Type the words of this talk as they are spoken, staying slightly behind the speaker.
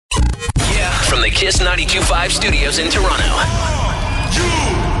from the Kiss 92.5 studios in Toronto. Ladies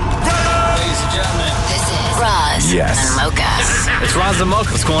and gentlemen, This is Roz and Mocha. it's Roz and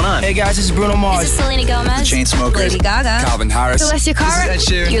Mocha. What's going on? Hey guys, this is Bruno Mars. This is Selena Gomez. Chainsmokers. Lady Gaga. Calvin Harris. Celestia Cara. This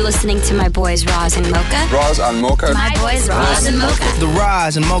is Ed Sheeran. You're listening to my boys Roz and Mocha. Roz and Mocha. My boys Roz and Mocha. The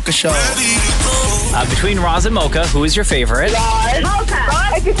Roz and Mocha Show. Between Roz and Mocha, who is your favorite? Mocha.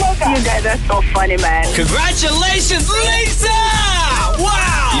 You guys are so funny, man. Congratulations, Lisa!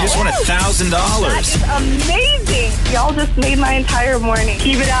 Wow! You just won $1,000. Amazing. Y'all just made my entire morning.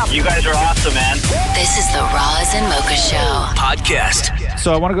 Keep it up. You guys are awesome, man. This is the Roz and Mocha Show. Podcast.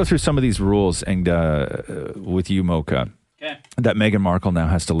 So I want to go through some of these rules and with you, Mocha, that Meghan Markle now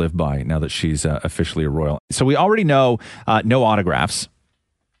has to live by now that she's officially a royal. So we already know no autographs.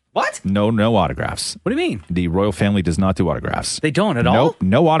 What? No autographs. What do you mean? The royal family does not do autographs. They don't at all?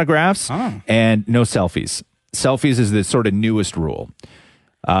 No autographs Oh. and no selfies. Selfies is the sort of newest rule.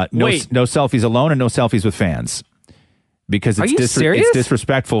 Wait. No selfies alone and no selfies with fans. Because Are it's, you serious? it's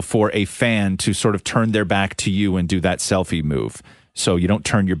disrespectful for a fan to sort of turn their back to you and do that selfie move. So you don't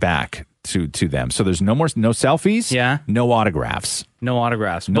turn your back to them. So there's no selfies, no autographs. No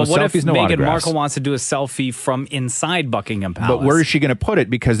autographs. No but what selfies, if no Meghan autographs. Markle wants to do a selfie from inside Buckingham Palace? But where is she going to put it?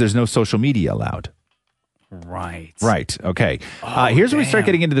 Because there's no social media allowed. Right. Right. Okay. Here's where we start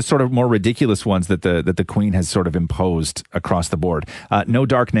getting into the sort of more ridiculous ones that the Queen has sort of imposed across the board. No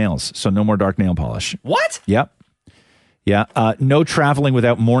dark nails. So no more dark nail polish. What? Yep. Yeah. No traveling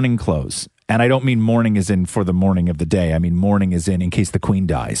without mourning clothes. And I don't mean mourning as in for the morning of the day. I mean mourning as in case the Queen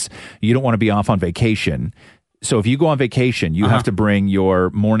dies. You don't want to be off on vacation. So if you go on vacation, you have to bring your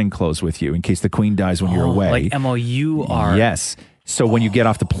mourning clothes with you in case the Queen dies when you're away. Like MOUR. Yes. So when you get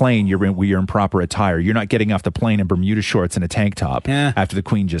off the plane, you're in proper attire. You're not getting off the plane in Bermuda shorts and a tank top after the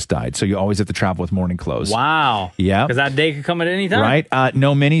Queen just died. So you always have to travel with morning clothes. Wow. Yeah. Because that day could come at any time. Right?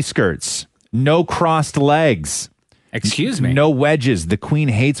 No mini skirts. No crossed legs. Excuse me. No wedges. The Queen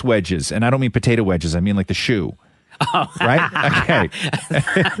hates wedges. And I don't mean potato wedges. I mean like the shoe. Oh. Right? Okay.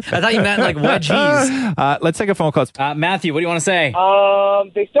 I thought you meant like wedgies. Let's take a phone call. Matthew, what do you want to say?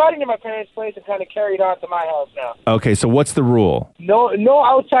 They started in my parents' place and kind of carried on to my house now. Okay, so what's the rule? No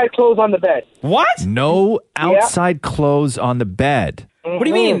outside clothes on the bed. What? No outside clothes on the bed. What do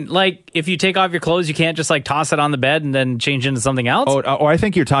you mean? Like, if you take off your clothes, you can't just like toss it on the bed and then change into something else? Oh, or I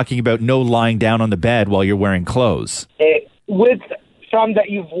think you're talking about no lying down on the bed while you're wearing clothes. With some that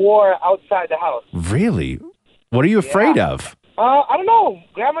you've wore outside the house. Really? What are you afraid of? I don't know.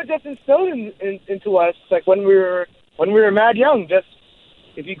 Grandma just instilled into us, like when we were mad young. Just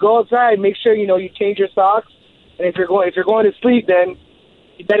if you go outside, make sure you change your socks. And if you're going to sleep, then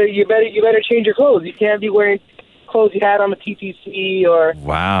you better change your clothes. You can't be wearing clothes you had on the TTC or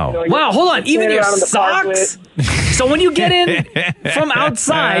wow. Wow, hold on. Even your socks? So when you get in from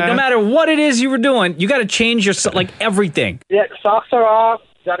outside, no matter what it is you were doing, you got to change your everything. Yeah, socks are off.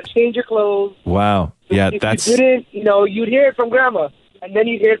 You got to change your clothes. Wow. Yeah, if that's. you didn't, you'd hear it from Grandma, and then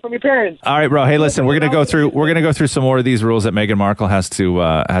you'd hear it from your parents. All right, bro. Hey, listen, we're gonna go through some more of these rules that Meghan Markle has to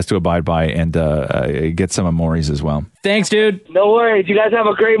abide by and get some amores as well. Thanks, dude. No worries. You guys have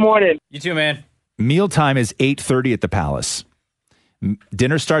a great morning. You too, man. Mealtime is 8:30 at the palace.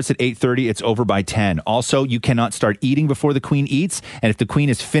 Dinner starts at 8:30. It's over by 10. Also, you cannot start eating before the Queen eats, and if the Queen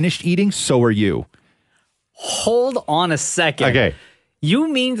is finished eating, so are you. Hold on a second. Okay. You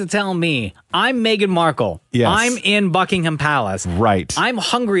mean to tell me I'm Meghan Markle? Yes. I'm in Buckingham Palace. Right. I'm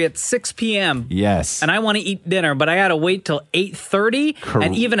hungry at 6 p.m. Yes. And I want to eat dinner, but I got to wait till 8:30.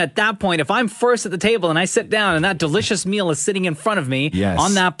 And even at that point, if I'm first at the table and I sit down and that delicious meal is sitting in front of me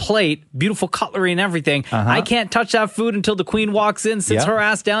on that plate, beautiful cutlery and everything, I can't touch that food until the Queen walks in, sits her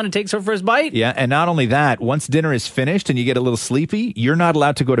ass down and takes her first bite? Yeah, and not only that, once dinner is finished and you get a little sleepy, you're not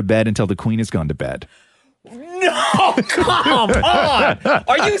allowed to go to bed until the Queen has gone to bed. No, come on.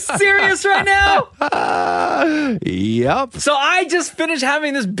 Are you serious right now? Yep. So I just finished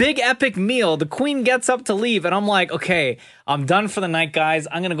having this big epic meal. The Queen gets up to leave and I'm like, okay, I'm done for the night, guys.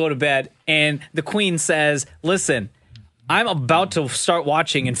 I'm going to go to bed. And the Queen says, listen, I'm about to start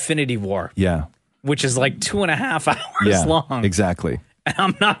watching Infinity War. Yeah. Which is like 2.5 hours long. Exactly. And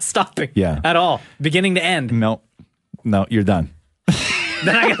I'm not stopping at all, beginning to end. No, you're done.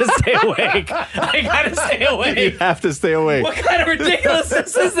 Then I gotta stay awake. I gotta stay awake. You have to stay awake. What kind of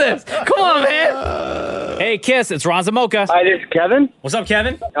ridiculousness is this? Come on, man. Hey, Kiss, it's Roz and Mocha. Hi, this is Kevin. What's up,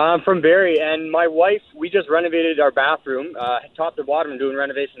 Kevin? I'm from Barrie, and my wife, we just renovated our bathroom, top to bottom, doing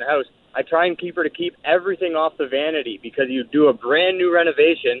renovation of the house. I try and keep her to keep everything off the vanity because you do a brand new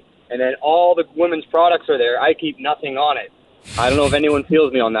renovation, and then all the women's products are there. I keep nothing on it. I don't know if anyone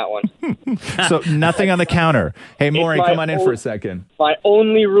feels me on that one. So nothing on the counter. Hey, Maury, come on in for a second. My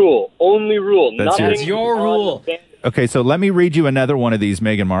only rule. That's Nothing your rule. Okay, so let me read you another one of these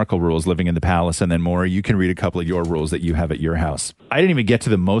Meghan Markle rules living in the palace, and then, Maury, you can read a couple of your rules that you have at your house. I didn't even get to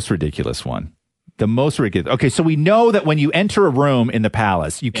the most ridiculous one. The most ridiculous. Okay, so we know that when you enter a room in the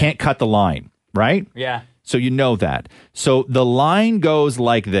palace, you can't cut the line, right? Yeah. So you know that. So the line goes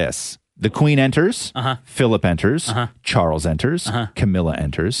like this. The Queen enters, Philip enters, Charles enters, Camilla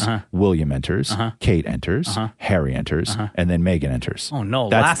enters, William enters, Kate enters, Harry enters, and then Meghan enters. Oh no,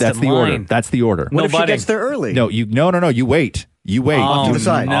 that's last the in order. line. That's the order. What if she gets there early? No, no. You wait. You wait. Off to the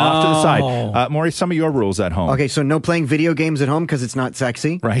side. Off to the side. Maury, some of your rules at home. Okay, so no playing video games at home because it's not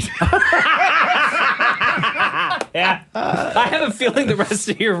sexy. Right. Yeah. I have a feeling the rest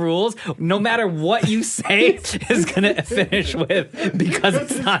of your rules, no matter what you say, is going to finish with because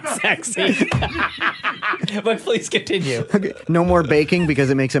it's not sexy. But please continue. Okay. No more baking because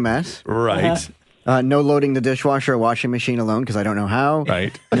it makes a mess. Right. No loading the dishwasher or washing machine alone because I don't know how.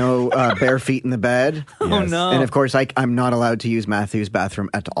 Right. No bare feet in the bed. Oh, no. And of course, I'm not allowed to use Matthew's bathroom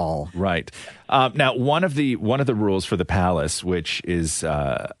at all. Right. Now, one of the rules for the palace, which is...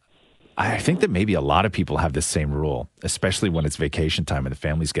 I think that maybe a lot of people have this same rule, especially when it's vacation time and the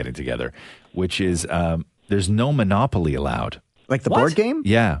family's getting together, which is there's no Monopoly allowed. Like the board game?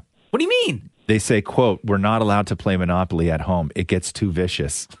 Yeah. What do you mean? They say, quote, we're not allowed to play Monopoly at home. It gets too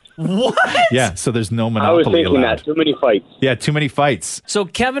vicious. What? Yeah, so there's no I Monopoly was thinking allowed. that. Too many fights. Yeah, too many fights. So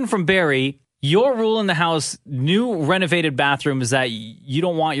Kevin from Barrie, your rule in the house, new renovated bathroom, is that you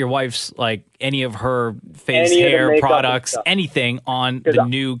don't want your wife's, like, any of her face, hair, products, anything on the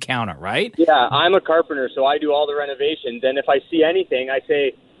new counter, right? Yeah, I'm a carpenter, so I do all the renovations. And if I see anything, I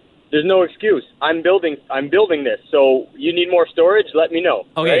say, there's no excuse. I'm building this. So you need more storage? Let me know.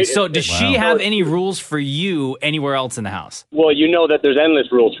 Okay, right? so does she have any rules for you anywhere else in the house? Well, you know that there's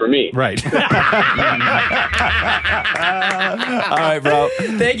endless rules for me. Right. All right, bro.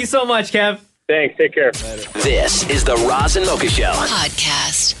 Thank you so much, Kev. Thanks. Take care. This is the Roz and Mocha Show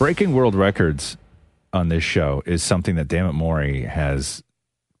podcast. Breaking world records on this show is something that Dammit Maury has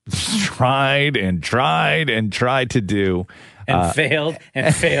tried to do. And failed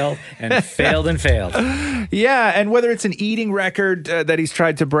and failed and failed and failed. Yeah, and whether it's an eating record that he's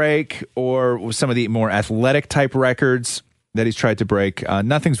tried to break or some of the more athletic type records that he's tried to break,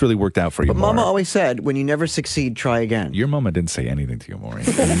 nothing's really worked out for you, But Maury. Mama always said, when you never succeed, try again. Your mama didn't say anything to you, Maury.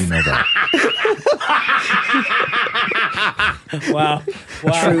 You know that. Wow.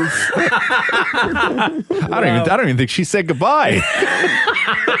 Truth. I don't even think she said goodbye.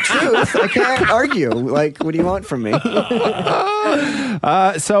 Truth. I can't argue. Like, what do you want from me?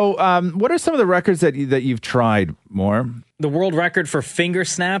 So, what are some of the records that you've tried, More? The world record for finger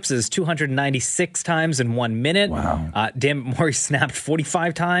snaps is 296 times in 1 minute. Wow. Dammit Maury snapped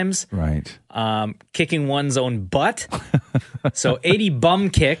 45 times. Right. Kicking one's own butt. So 80 bum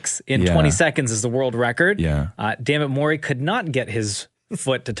kicks in 20 seconds is the world record. Yeah. Dammit Maury could not get his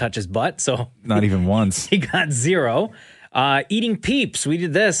foot to touch his butt, so Not even once. he got 0. Eating peeps. We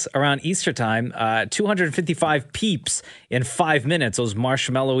did this around Easter time. 255 peeps in 5 minutes. Those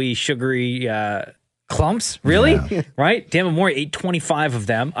marshmallowy, sugary clumps. Really? Yeah. Right? Dammit Maury ate 25 of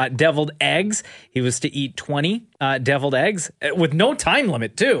them. Deviled eggs. He was to eat 20 deviled eggs with no time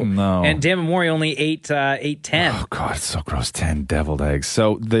limit, too. No. And Dammit Maury only ate 10. Oh, God, it's so gross. 10 deviled eggs.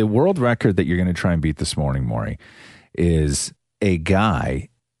 So the world record that you're going to try and beat this morning, Maury, is a guy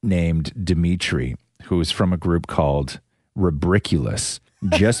named Dimitri, who is from a group called Rubriculous,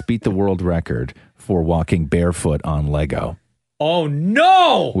 just beat the world record for walking barefoot on Lego. Oh,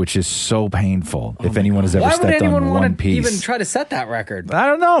 no! Which is so painful. If anyone has ever Why would stepped anyone on want one to piece. even try to set that record? I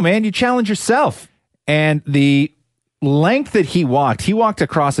don't know, man. You challenge yourself. And the length that he walked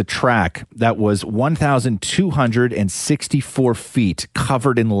across a track that was 1,264 feet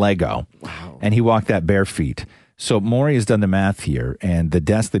covered in Lego. Wow. And he walked that bare feet. So Maury has done the math here, and the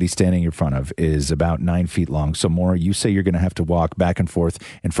desk that he's standing in front of is about 9 feet long. So Maury, you say you're going to have to walk back and forth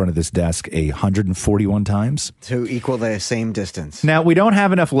in front of this desk 141 times? To equal the same distance. Now, we don't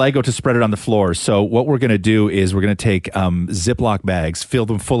have enough Lego to spread it on the floor, so what we're going to do is we're going to take Ziploc bags, fill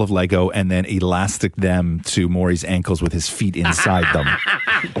them full of Lego, and then elastic them to Maury's ankles with his feet inside them.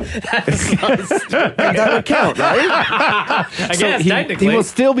 That would count, right? I guess, technically. He will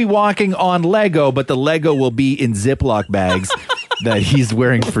still be walking on Lego, but the Lego will be in Ziploc bags that he's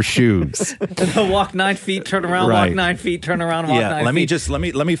wearing for shoes. Walk 9 feet, turn around, Right. walk 9 feet, turn around, walk 9 feet.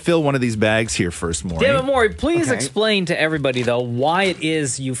 Let me fill one of these bags here first, Maury. Dammit Maury, please explain to everybody, though, why it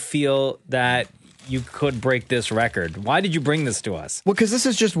is you feel that you could break this record. Why did you bring this to us? Well, because this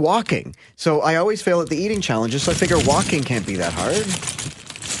is just walking. So I always fail at the eating challenges, so I figure walking can't be that hard.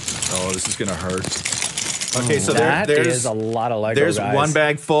 Oh, this is going to hurt. Okay, so that there's is a lot of Lego, There's guys. one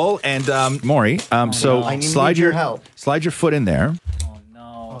bag full, and Maury, so I need slide your your help. slide your foot in there.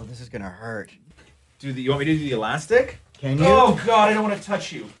 Oh, this is going to hurt. You want me to do the elastic? Can you? Oh God, I don't want to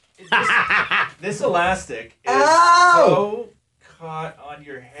touch you. This elastic is so caught on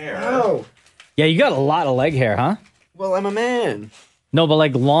your hair. Oh. Yeah, you got a lot of leg hair, huh? Well, I'm a man. No, but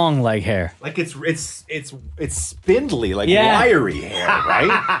like long leg hair. Like it's spindly, like Yeah. wiry hair,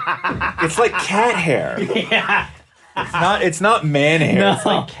 right? It's like cat hair. Yeah. It's not man hair. No, it's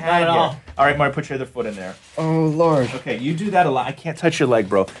like cat not at hair. all. All right, Maury, put your other foot in there. Oh, Lord. Okay, you do that a lot. I can't touch your leg,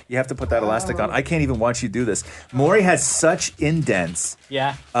 bro. You have to put that elastic on. I can't even watch you do this. Maury has such indents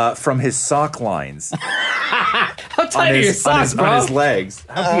Yeah. from his sock lines How tight are your socks, bro? on his legs.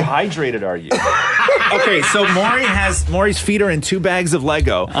 How dehydrated are you? Okay, so Maury's feet are in 2 bags of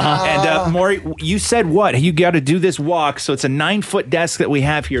Lego. And Maury, you said what? You got to do this walk. So it's a 9-foot desk that we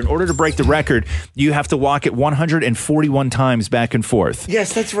have here. In order to break the record, you have to walk it 141 times back and forth.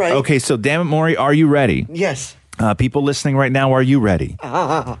 Yes, that's right. Okay, so damn it, Maury, are you ready? Yes. People listening right now, are you ready?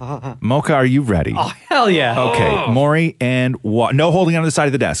 Mocha, are you ready? Oh, hell yeah. Okay, Maury, and no holding on to the side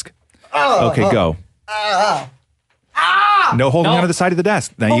of the desk. Okay, go. No holding on to the side of the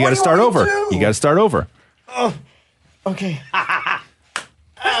desk. Now you got to start over. You got to start over. Okay. Ow.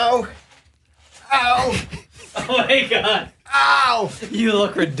 Ow. Oh my God. Ow. You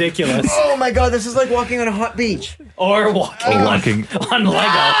look ridiculous. Oh, my God. This is like walking on a hot beach. Or walking on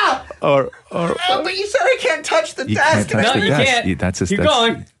Lego. Or Oh, but you said I can't touch the you desk. can't touch No, the you desk. can't. That's Keep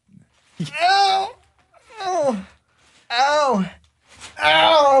going. Ow. Ow. Ow.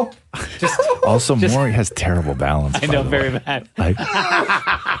 Ow. Also, Maury has terrible balance. I know, very bad. Don't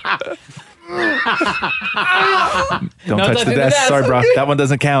No touch touching the the desk. desk. Sorry, bro. That one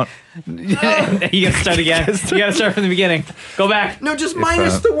doesn't count. You gotta start again. You gotta start from the beginning. Go back. No, just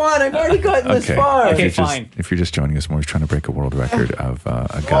minus the 1. I've already gotten this far. Okay, If you're fine. if you're just joining us, Maury's trying to break a world record of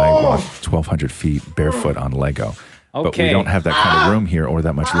a guy walked 1,200 feet barefoot on Lego. But we Okay. don't have that kind of room here or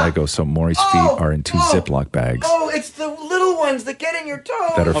that much Lego, so Maury's feet are in 2 Ziploc bags Oh, it's the little ones that get in your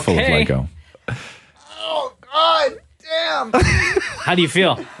toes. that are full of Okay. Lego. Oh, God damn. How do you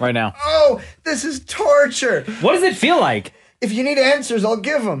feel right now? Oh, this is torture. What does it feel like? If you need answers, I'll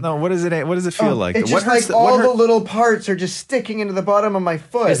give them. No, what does it feel like? It's What just hurts like all the little parts are just sticking into the bottom of my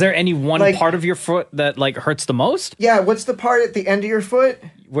foot. Is there any one Like- part of your foot that like hurts the most? Yeah, what's the part at the end of your foot?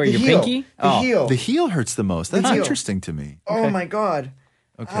 Where The your heel. pinky? The Oh. heel. The heel hurts the most. That's heel. interesting to me. Oh my God.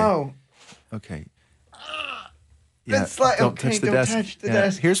 Okay. Oh. Okay. It's like- don't okay, touch the don't desk. touch the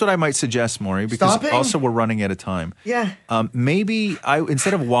desk. Here's what I might suggest, Maury, because Stopping? also we're running out of time. Yeah. Maybe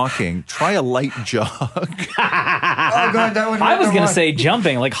instead of walking, try a light jog. Oh God, that would. I was gonna say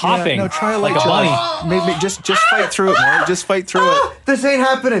jumping, like hopping. No, try a light like a bunny. jog. Maybe just fight through it, Maury. Just fight through it. This ain't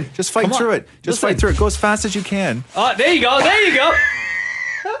happening. Just fight Come on. through it. Just Listen. fight through it. Go as fast as you can. Oh, there you go. There you go.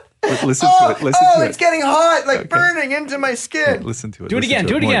 Listen to it. Listen to it's it. getting hot, like burning into my skin. Listen to it. Do it Listen again, to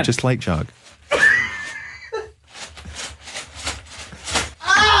do it Maury, again. Just light jog.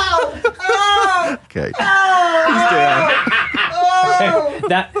 Ow! Ow! Okay. He's down.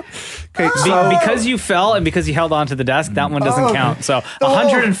 That Okay, so because you fell and because you held onto the desk, that one doesn't count. So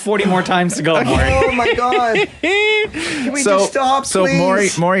 140 more times to go, Maury. Oh my God! Can we just stop, so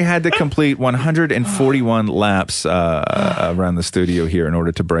please? Maury had to complete 141 laps around the studio here in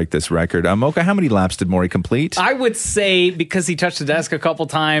order to break this record. Mocha, how many laps did Maury complete? I would say because he touched the desk a couple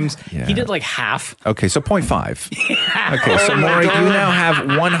times, Yeah. he did like half. Okay, so 0.5. Okay, so Maury, you now have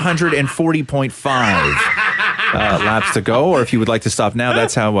 140.5 laps to go. Or if you would like to stop now,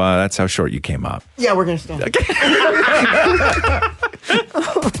 that's how short you came up. Yeah, we're gonna stop.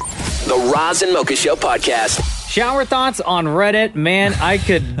 The Roz and Mocha Show podcast. Shower thoughts on Reddit. Man, I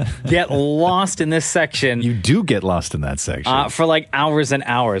could get lost in this section. You do get lost in that section. For like hours and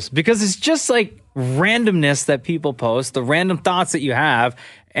hours because it's just like randomness that people post, the random thoughts that you have.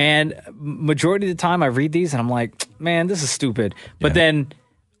 And majority of the time I read these and I'm like, man, this is stupid. But then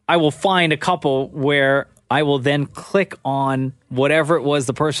I will find a couple where I will then click on whatever it was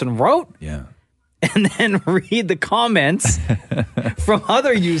the person wrote. Yeah. And then read the comments from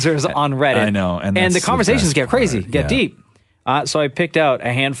other users on Reddit. I know. And the that's conversations best get crazy, part. get Yeah. deep. So I picked out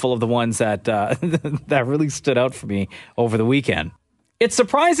a handful of the ones that that really stood out for me over the weekend. It's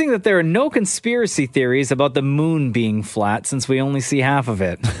surprising that there are no conspiracy theories about the moon being flat since we only see half of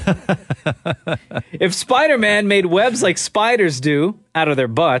it. If Spider-Man made webs like spiders do out of their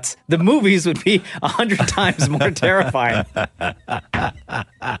butts, the movies would be 100 times more terrifying.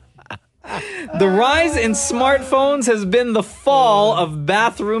 The rise in smartphones has been the fall of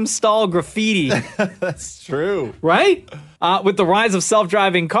bathroom stall graffiti. That's true. Right? With the rise of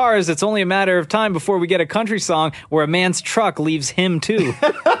self-driving cars, it's only a matter of time before we get a country song where a man's truck leaves him too.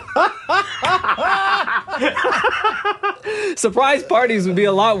 Surprise parties would be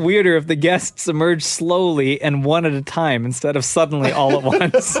a lot weirder if the guests emerged slowly and one at a time instead of suddenly all at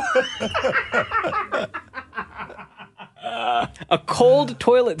once. A cold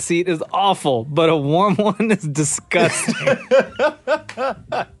toilet seat is awful, but a warm one is disgusting.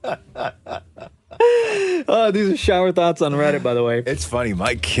 Oh, these are shower thoughts on Reddit, by the way. It's funny.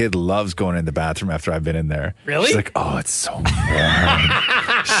 My kid loves going in the bathroom after I've been in there. Really? She's like, oh, it's so warm.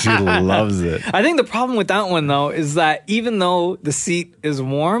 She loves it. I think the problem with that one, though, is that even though the seat is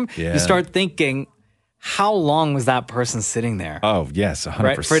warm, you start thinking, how long was that person sitting there? Oh, yes, 100%.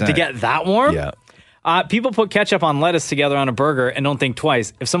 Right? For it to get that warm? Yeah. People put ketchup on lettuce together on a burger and don't think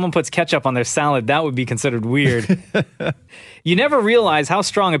twice. If someone puts ketchup on their salad, that would be considered weird. You never realize how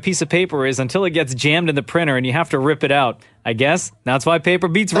strong a piece of paper is until it gets jammed in the printer and you have to rip it out. I guess that's why paper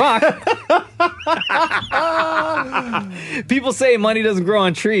beats rock. People say money doesn't grow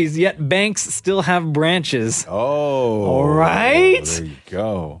on trees, yet banks still have branches. Oh. All right. There you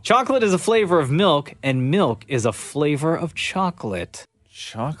go. Chocolate is a flavor of milk, and milk is a flavor of chocolate.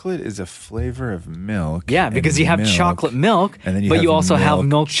 Chocolate is a flavor of milk. Yeah, because you have chocolate milk, and then but you also have milk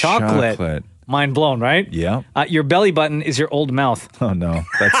milk chocolate. Mind blown, right? Yeah. Your belly button is your old mouth. Oh, no.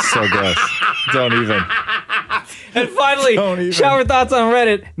 That's so gross. Don't even. And finally, shower thoughts on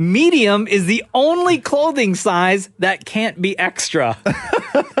Reddit. Medium is the only clothing size that can't be extra. Here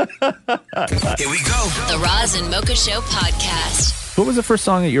we go. The Roz and Mocha Show podcast. What was the first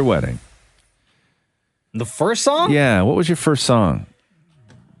song at your wedding? The first song? Yeah. What was your first song?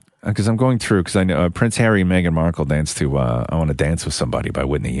 Because I'm going through, because I know Prince Harry and Meghan Markle danced to I Want to Dance with Somebody by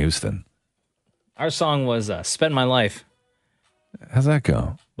Whitney Houston. Our song was Spend My Life. How's that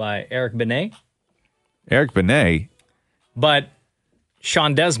go? By Eric Benet. Eric Benet? But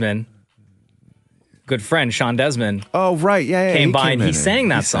Sean Desmond, good friend Sean Desmond. Oh, right. Yeah. Came by and he sang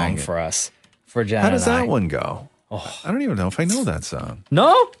that song for us. For Jen. How does that one go? Oh. I don't even know if I know that song.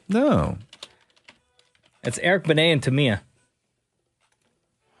 No? No. It's Eric Benet and Tamia.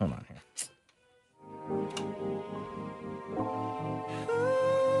 Hold on here.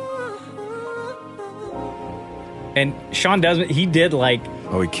 And Sean Desmond, he did like...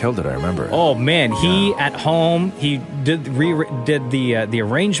 Oh, he killed it. I remember. Oh, man. He, at home, he did the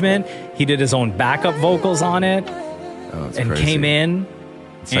arrangement. He did his own backup vocals on it. Oh, it's and crazy. Came in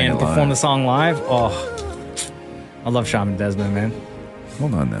Sang and it live. performed the song live. Oh, I love Sean Desmond, man.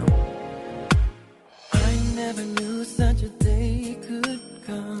 Hold on now.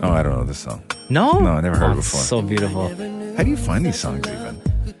 Oh, I don't know this song. No? No, I never heard it It's before. so beautiful. How do you find these songs even?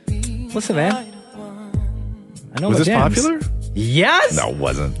 Listen, man. I know Was the this jams. popular? Yes. No, it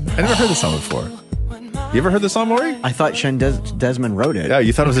wasn't. I never heard this song before. You ever heard this song, Maury? I thought Sean Desmond wrote it. Yeah,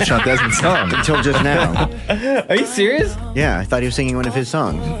 you thought it was a Sean Desmond song. Until just now. Are you serious? Yeah, I thought he was singing one of his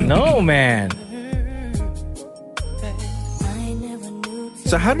songs. No, man.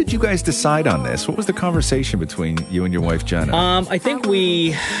 So how did you guys decide on this? What was the conversation between you and your wife, Jenna? I think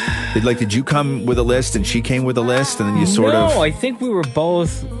we... Did you come with a list and she came with a list and then you sort of... No, I think we were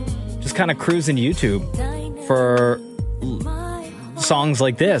both just kind of cruising YouTube for songs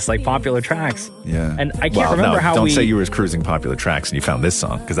like this, like popular tracks. Yeah. And I can't remember how don't we... say you were cruising popular tracks and you found this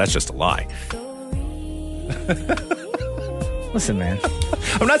song, because that's just a lie. Listen, man.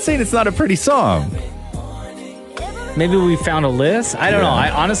 I'm not saying it's not a pretty song. Maybe we found a list. I don't know. I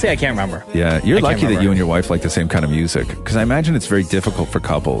can't remember. Yeah, you're I can't lucky that remember. you and your wife like the same kind of music, because I imagine it's very difficult for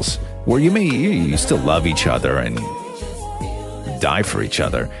couples where you still love each other and die for each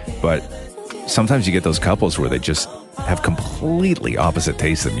other, but sometimes you get those couples where they just have completely opposite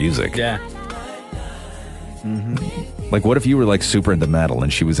tastes in music. Yeah. Mm-hmm. Like, what if you were like super into metal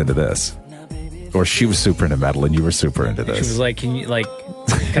and she was into this, or she was super into metal and you were super into this? She was like,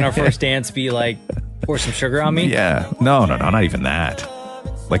 can our first dance be like, pour some sugar on me? Yeah. No, not even that.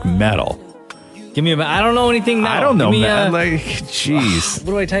 Like metal. Give me I don't know anything now. I don't know, Give me man. Like, jeez.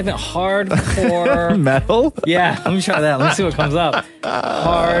 What do I type in? Hardcore. Metal? Yeah, let me try that. Let's see what comes up.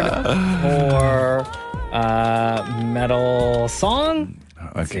 Hardcore metal song?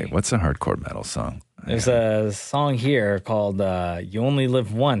 Okay, what's a hardcore metal song? There's a song here called You Only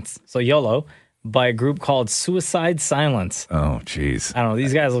Live Once, so YOLO, by a group called Suicide Silence. Oh, jeez. I don't know.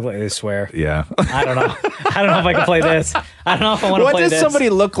 These guys look like they swear. Yeah. I don't know. I don't know if I can play this. I don't know if I want to play this. What does somebody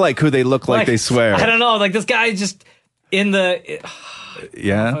look like who they look like they swear? I don't know. Like this guy just in the...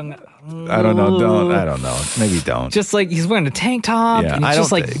 Yeah? I don't know. I don't know. Maybe don't. Just like he's wearing a tank top. Yeah, and he's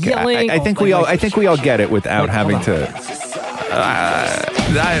just like yelling. I think we all get it without having to.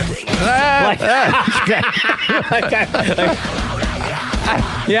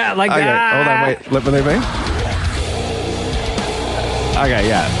 Yeah, like okay, that. Hold on, wait. Let me. Okay,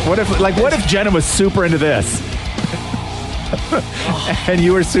 yeah. What if Jenna was super into this, and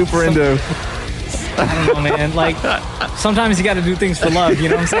you were super into? I don't know, man. Like, sometimes you got to do things for love. You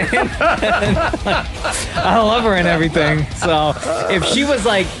know what I'm saying? I love her and everything. So if she was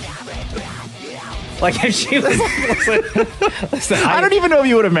like if she was listen, I don't even know if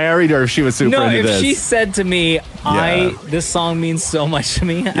you would have married her if she was super into this. No, if she said to me, this song means so much to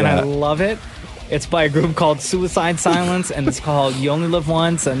me, and I love it. It's by a group called Suicide Silence, and it's called You Only Live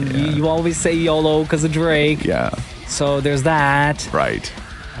Once, and you always say YOLO because of Drake. Yeah. So there's that. Right.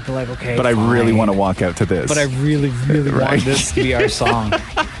 I'd be like, okay, but fine. I really want to walk out to this. But I really, really want this to be our song.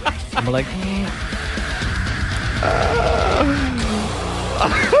 I'm like,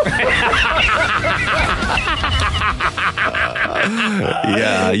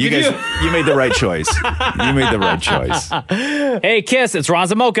 yeah, you made the right choice. You made the right choice. Hey, Kiss, it's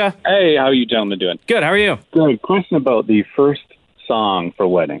Roz and Mocha. Hey, how are you gentlemen doing? Good, how are you? Good. Question about the first song for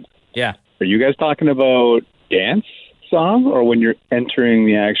weddings. Yeah. Are you guys talking about dance song or when you're entering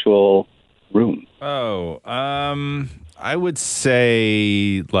the actual room? Oh, I would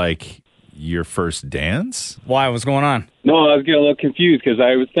say like your first dance. Why? What's going on? No, I was getting a little confused because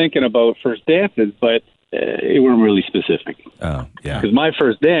I was thinking about first dances, but it weren't really specific. Oh, yeah. Because my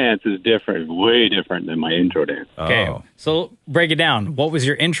first dance is different, way different than my intro dance. Okay, so break it down. What was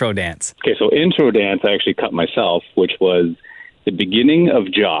your intro dance? Okay, so intro dance I actually cut myself, which was the beginning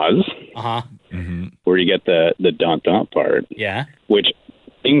of Jaws. Uh-huh. Mm-hmm. Where you get the dun-dun part. Yeah. Which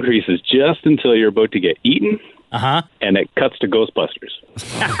increases just until you're about to get eaten. Uh-huh. And it cuts to Ghostbusters.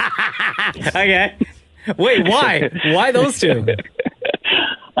 Okay. Wait, why? Why those two?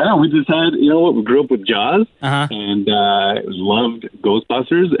 I don't know. We just had, we grew up with Jaws and loved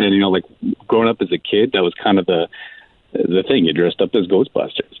Ghostbusters. And, like growing up as a kid, that was kind of the thing. You dressed up as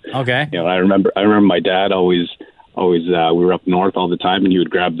Ghostbusters. Okay. I remember my dad always we were up north all the time, and he would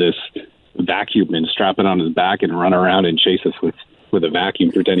grab this vacuum and strap it on his back and run around and chase us with a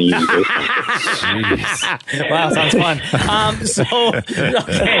vacuum, pretending he was Ghostbusters. Wow, sounds fun.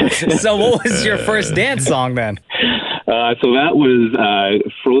 So what was your first dance song then? So that was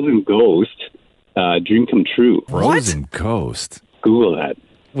Frozen Ghost, Dream Come True. Frozen Ghost. Google that.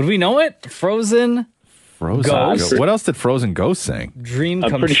 Would we know it? Frozen Ghost. What else did Frozen Ghost sing? Dream Come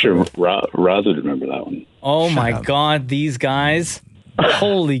True. I'm pretty sure Roz would remember that one. Oh my God, these guys.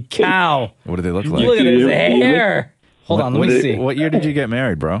 Holy cow. What do they look like? Look at his hair. Hold on, let me see. What year did you get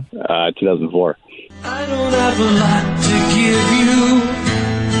married, bro? 2004. I don't have a lot to give you.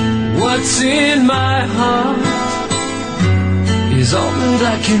 What's in my heart is all that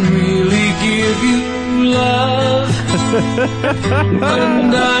I can really give you. Love.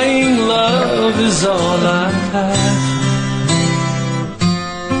 Undying love is all I have.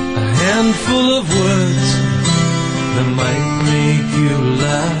 A handful of words that might make you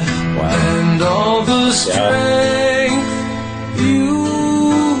laugh. Wow. And all the strength you.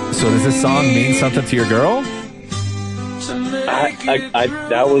 So does this song mean something to your girl?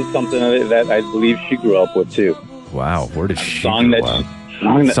 That was something that I believe she grew up with too. Wow, where did she grow up?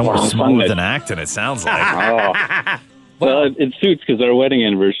 Somewhere smaller than Acton, it sounds like. Well, it suits because our wedding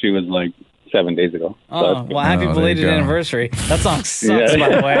anniversary was like 7 days ago. Oh, well, happy belated anniversary. That song sucks,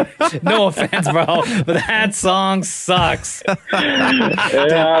 by the way. No offense, bro, but that song sucks.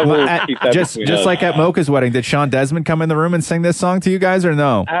 Just like at Mocha's wedding, did Sean Desmond come in the room and sing this song to you guys or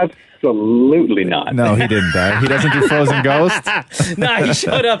no? Absolutely not. No, he didn't. He doesn't do Frozen Ghost? No, he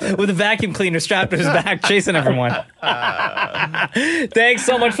showed up with a vacuum cleaner strapped to his back, chasing everyone. Thanks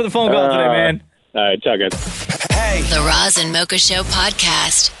so much for the phone call today, man. All right, ciao, guys. The Roz and Mocha Show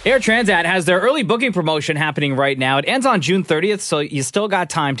podcast. Air Transat has their early booking promotion happening right now. It ends on June 30th, so you still got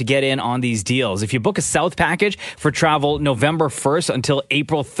time to get in on these deals. If you book a South package for travel November 1st until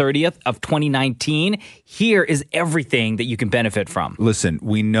April 30th of 2019, here is everything that you can benefit from. Listen,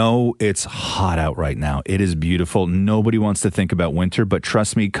 we know it's hot out right now. It is beautiful. Nobody wants to think about winter, but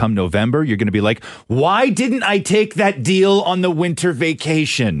trust me, come November, you're going to be like, why didn't I take that deal on the winter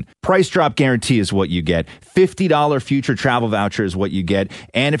vacation? Price drop guarantee is what you get. $50 future travel voucher is what you get.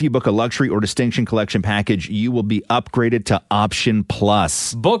 And if you book a luxury or distinction collection package, you will be upgraded to Option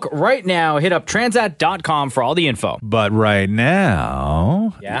Plus. Book right now. Hit up transat.com for all the info. But right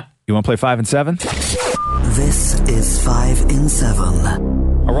now... Yeah? You want to play 5 and 7? This is 5 in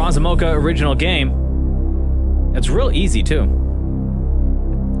 7. A Roz and Mocha original game. It's real easy, too.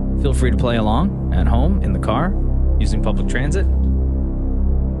 Feel free to play along at home, in the car, using public transit.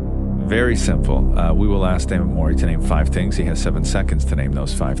 Very simple. We will ask Dammit Maury to name 5 things. He has 7 seconds to name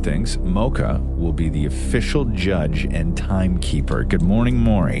those 5 things. Mocha will be the official judge and timekeeper. Good morning,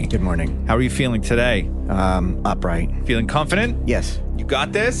 Maury. Good morning. How are you feeling today? Upright. Feeling confident? Yes. You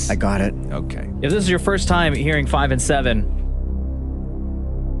got this? I got it. Okay. If this is your first time hearing 5 and 7,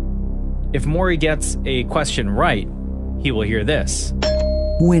 if Maury gets a question right, he will hear this.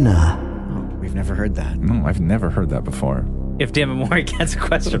 Winner. Oh, we've never heard that. No, I've never heard that before. If Dammit Maury gets a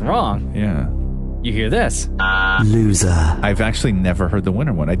question wrong, Yeah. you hear this. Loser. I've actually never heard the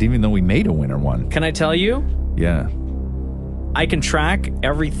winner one. I didn't even know we made a winner one. Can I tell you? Yeah. I can track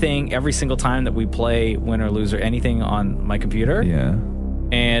everything every single time that we play winner, loser, anything on my computer. Yeah.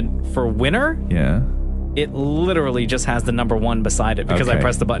 And for winner, Yeah. it literally just has the number 1 beside it because I Okay.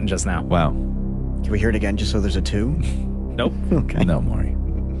 pressed the button just now. Wow. Can we hear it again just so there's a 2? Nope. Okay. No, Maury.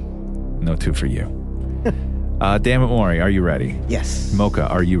 No 2 for you. Dammit Maury, are you ready? Yes. Mocha,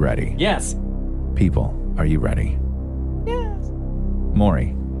 are you ready? Yes. People, are you ready? Yes.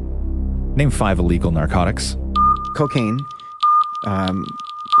 Maury, name 5 illegal narcotics. Cocaine.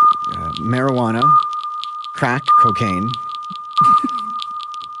 Marijuana. Crack cocaine.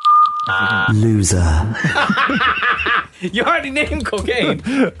 Loser. You already named cocaine.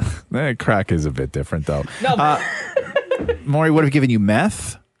 Crack is a bit different, though. No, Maury would have given you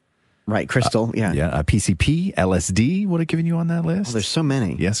meth. Right, crystal. Yeah. Yeah, PCP, LSD would have given you on that list. Oh, there's so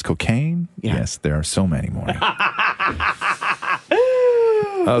many. Yes, cocaine. Yeah. Yes, there are so many, Maury.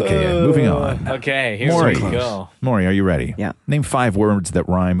 Okay, moving on. Okay, here Maury, we go. Maury, are you ready? Yeah. Name 5 words that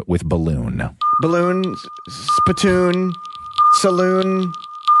rhyme with balloon. Balloon, spittoon, saloon,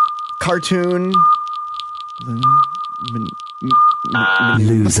 cartoon.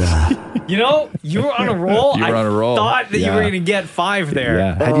 Loser. You know, you were on a roll. You were on a roll. I thought that you Yeah. were going to get 5 there.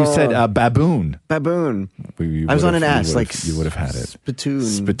 Yeah. Had you said baboon, Baboon. we I was on an would've- S, you like would've- you would have had it. Spittoon.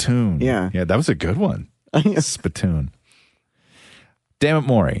 Spittoon. Yeah. Yeah, that was a good one. Spittoon. Dammit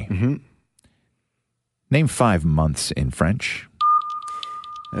Maury. Mm-hmm. Name 5 months in French.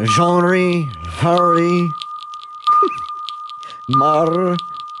 Genre, Harry, Mar,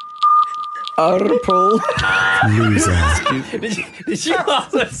 Arpel. Loser. Did you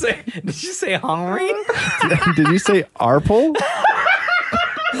also say? Did you say hungry? Did you say Arpel?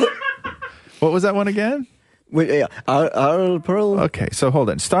 What was that one again? Wait, Arpel. Okay, so hold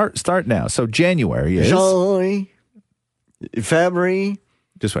on. Start now. So January is Genre, February.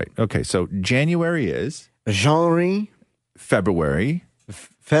 Just wait. Okay, so January is Genre, February,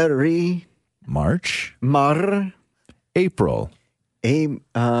 February, March, Mar, April,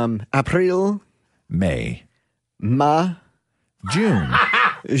 April, May, Ma, June,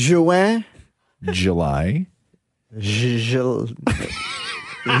 Juin, July,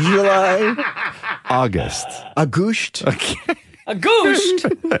 July, August. August. Okay. A goose.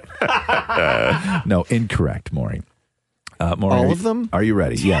 No, incorrect, Maury. Maury, All of them? Are you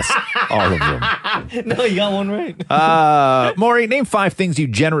ready? Yes, all of them. No, you got one right. Maury, name 5 things you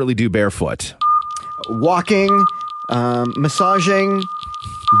generally do barefoot. Walking, massaging,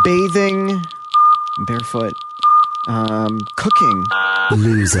 bathing, barefoot, cooking.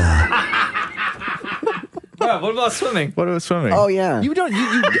 Loser. Bro, what about swimming? What about swimming? Oh, yeah. You don't.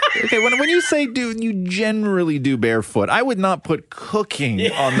 You okay? When you say you generally do barefoot. I would not put cooking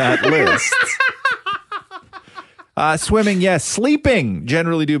on that list. Swimming, yes. Sleeping,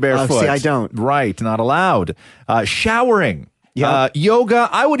 generally do barefoot. See, I don't. Right, not allowed. Showering. Yeah. Yoga,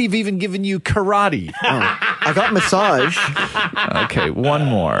 I would have even given you karate. I got massage. Okay, one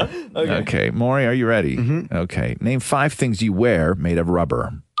more. Okay, Maury, are you ready? Mm-hmm. Okay, name 5 things you wear made of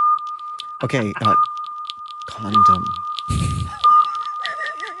rubber. Okay, condom.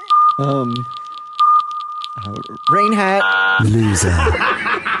 Rain hat. Loser.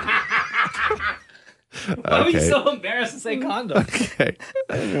 Why are you so embarrassed to say condom? Okay.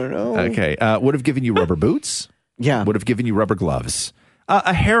 I don't know. Okay, would have given you rubber boots. Yeah. Would have given you rubber gloves.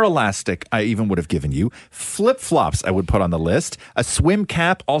 A hair elastic, I even would have given you. Flip-flops, I would put on the list. A swim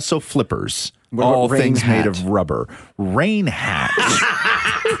cap, also flippers. What All about rain things hat? made of rubber. Rain hat.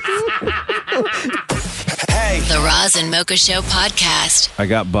 The Roz and Mocha Show podcast. I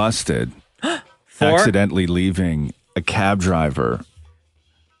got busted accidentally leaving a cab driver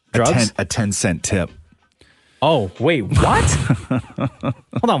Drugs? a 10-cent tip. Oh, wait, what?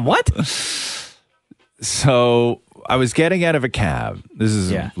 Hold on, what? So I was getting out of a cab. This is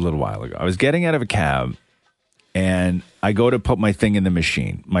Yeah. a little while ago. I was getting out of a cab and I go to put my thing in the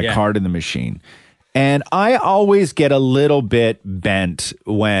machine, my Yeah. card in the machine. And I always get a little bit bent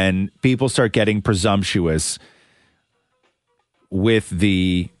when people start getting presumptuous with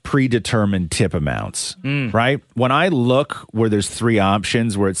the predetermined tip amounts, right? When I look where there's 3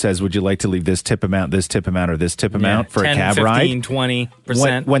 options where it says, would you like to leave this tip amount, or this tip amount for 10, a cab 15, ride?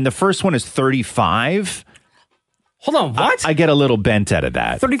 20%. When the first one is 35, hold on, what? I get a little bent out of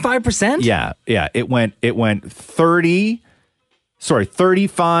that. 35%? Yeah. It went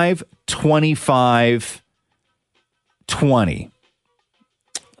 35, 25, 20.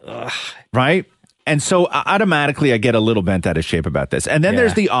 Right? And so automatically I get a little bent out of shape about this. And then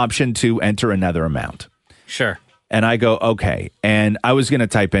there's the option to enter another amount. Sure. And I go, okay. And I was going to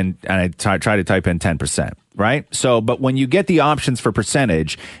type in, and I try to type in 10%, right? So, but when you get the options for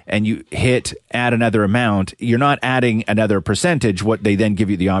percentage and you hit add another amount, you're not adding another percentage. What they then give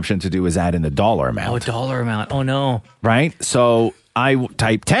you the option to do is add in the dollar amount. Oh, dollar amount. Oh, no. Right? So I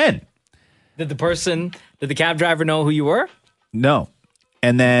type 10. Did the cab driver know who you were? No.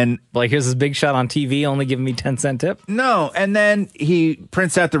 And then, like, here's this big shot on TV, only giving me 10-cent tip. No, and then he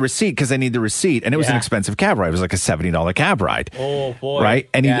prints out the receipt because I need the receipt, and it was an expensive cab ride. It was like a $70 cab ride. Oh boy! Right,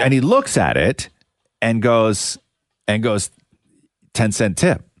 and he looks at it and goes 10-cent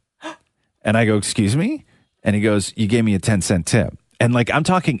tip, and I go, excuse me, and he goes, you gave me a 10-cent tip. And like, I'm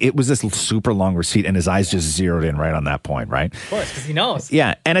talking, it was this super long receipt, and his eyes just zeroed in right on that point, right? Of course, because he knows.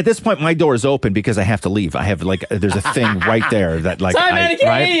 Yeah, and at this point, my door is open because I have to leave. I have like, there's a thing right there that like, Simon, I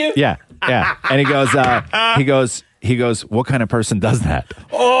can't hear you. Yeah. And he goes, what kind of person does that?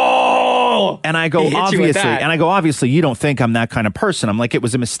 Oh! And I go, obviously, you don't think I'm that kind of person. I'm like, it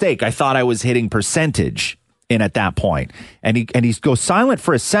was a mistake. I thought I was hitting percentage in at that point. And he goes silent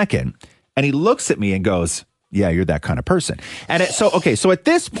for a second, and he looks at me and goes, yeah, you're that kind of person. And so at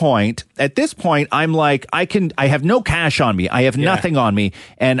this point, I'm like, I have no cash on me. I have nothing on me,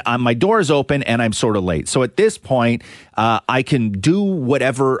 and my door is open, and I'm sort of late. So at this point, I can do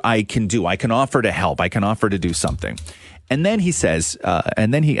whatever I can do. I can offer to help. I can offer to do something. And then he says,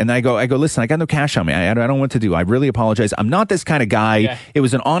 and I go, listen, I got no cash on me. I don't know what to do. I really apologize. I'm not this kind of guy. Yeah. It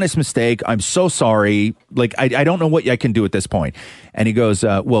was an honest mistake. I'm so sorry. Like, I don't know what I can do at this point. And he goes,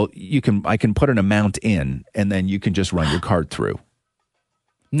 well, I can put an amount in, and then you can just run your card through.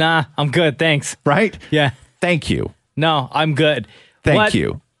 Nah, I'm good. Thanks. Right? Yeah. Thank you. No, I'm good. Thank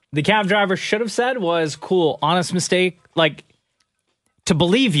you. The cab driver should have said was, cool, honest mistake. Like, to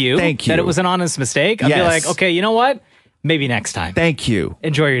believe you, Thank you. that it was an honest mistake. I'd be like, okay, you know what? Maybe next time. Thank you.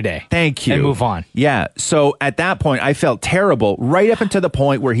 Enjoy your day. Thank you. And move on. Yeah. So at that point, I felt terrible right up until the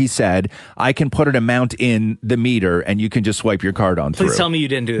point where he said, I can put an amount in the meter and you can just swipe your card on through. Please tell me you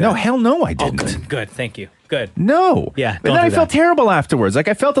didn't do that. No, hell no, I didn't. Oh, good. Thank you. Good. No. Yeah. And then I felt terrible afterwards. Like,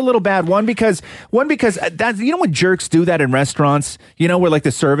 I felt a little bad. One, because that's, you know when jerks do that in restaurants? You know, where like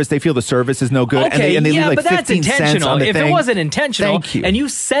the service, they feel the service is no good. Okay, and they leave like but that's 15 cents intentional. on the If thing. it wasn't intentional, Thank you. and you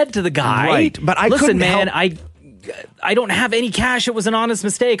said to the guy, right, but I listen, couldn't man, help. I don't have any cash. It was an honest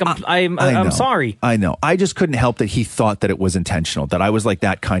mistake. I'm sorry. I know. I just couldn't help that he thought that it was intentional, that I was like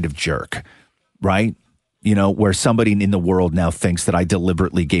that kind of jerk, right? You know, where somebody in the world now thinks that I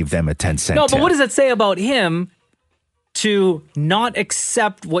deliberately gave them a 10-cent No, tip. but what does that say about him to not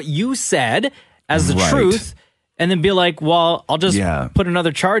accept what you said as the truth and then be like, well, I'll just put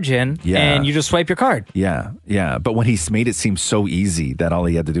another charge in and you just swipe your card? Yeah. But when he's made it seem so easy that all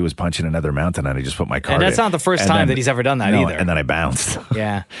he had to do was punch in another amount and I just put my card in. And that's not the first time that he's ever done that either. And then I bounced.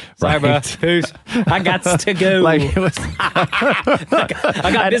 Yeah. Sorry, bro. Peace. I got to go. Like, it was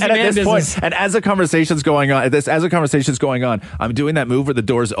I got busy man business. And as the conversation's going on, I'm doing that move where the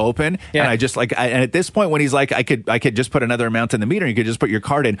door's open, and I just and at this point when he's like, I could just put another amount in the meter, and you could just put your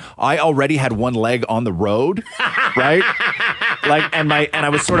card in. I already had one leg on the road, right? And I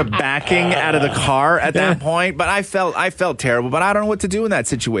was sort of backing out of the car at that point, but I felt terrible. But I don't know what to do in that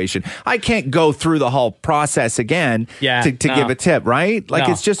situation. I can't go through the whole process again to give a tip, right? Like,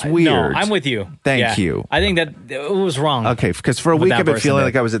 it's just weird. No, I'm with you. Thank you. I think that it was wrong. Okay, because for a week I've been feeling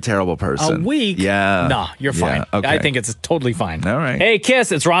like I was a terrible person. A week? Yeah. No, you're fine. Yeah, okay. I think it's totally fine. All right. Hey,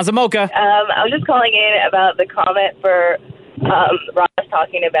 Kiss, it's Roz and Mocha. I was just calling in about the comment for Ross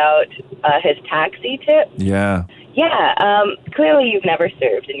talking about his taxi tip. Yeah. Yeah, clearly you've never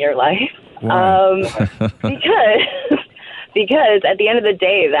served in your life. Because at the end of the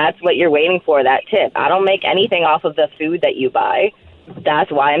day, that's what you're waiting for, that tip. I don't make anything off of the food that you buy.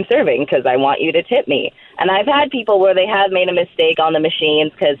 That's why I'm serving, because I want you to tip me. And I've had people where they have made a mistake on the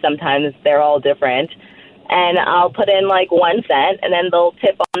machines, because sometimes they're all different. And I'll put in like 1 cent, and then they'll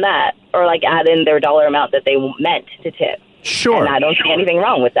tip on that, or like add in their dollar amount that they meant to tip. Sure. And I don't see anything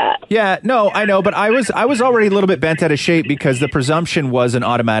wrong with that. Yeah, no, I know, but I was already a little bit bent out of shape because the presumption was an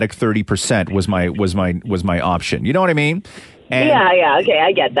automatic 30% was my option. You know what I mean? And, yeah, okay,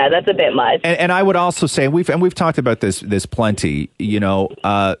 I get that. That's a bit much. And I would also say, we've talked about this plenty.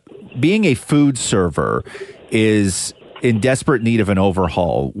 Being a food server is in desperate need of an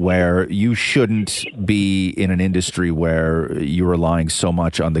overhaul, where you shouldn't be in an industry where you're relying so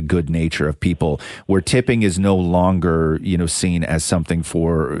much on the good nature of people, where tipping is no longer, seen as something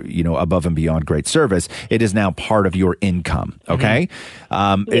for, above and beyond great service. It is now part of your income. Okay.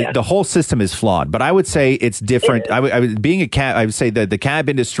 The whole system is flawed, but I would say it's different. I would say that the cab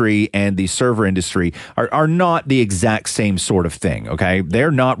industry and the server industry are not the exact same sort of thing. Okay. They're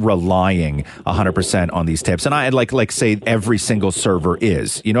not relying 100% on these tips. And I like say every single server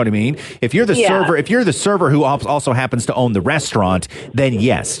is, you know what I mean? If you're the server who also happens to own the restaurant, then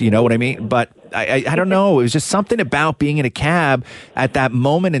yes, you know what I mean? But I don't know. It was just something about being in a cab at that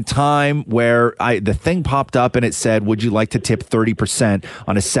moment in time where the thing popped up and it said, would you like to tip 30%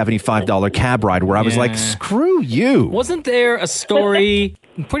 on a $75 cab ride? Where I was like, screw you. Wasn't there a story?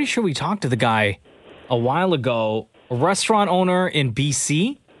 I'm pretty sure we talked to the guy a while ago, a restaurant owner in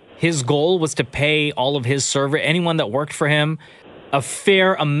BC. His goal was to pay all of his anyone that worked for him, a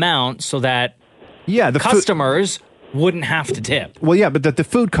fair amount so that the customers wouldn't have to tip. Well, yeah, but the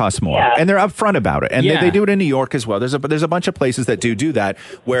food costs more, and they're upfront about it, and they do it in New York as well. There's a bunch of places that do that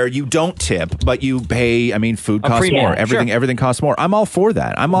where you don't tip, but you pay. I mean, food costs more. Everything costs more. I'm all for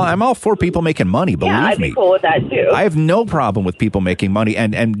that. I'm all for people making money. Believe I'd me, be cool with that too. I have no problem with people making money.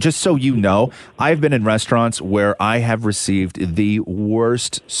 And just so you know, I've been in restaurants where I have received the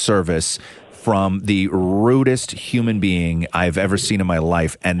worst service from the rudest human being I've ever seen in my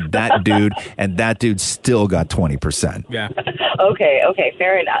life, and that dude still got 20%. Yeah. Okay,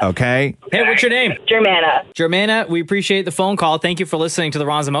 fair enough. Okay. Hey, what's your name? Germana, we appreciate the phone call. Thank you for listening to the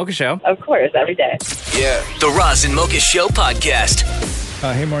Roz and Mocha Show. Of course, every day. Yeah. The Roz and Mocha Show podcast.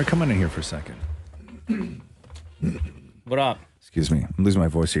 Hey, Maury, come on in here for a second. What up? Excuse me. I'm losing my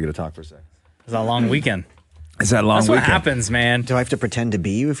voice. You're going to talk for a second. It's a long weekend. Is that a long weekend? That's what weekend? happens, man. Do I have to pretend to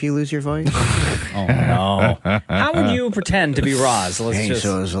be you if you lose your voice? Oh, no. How would you pretend to be Roz? So it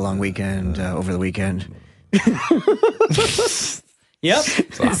was a long weekend over the weekend. Yep.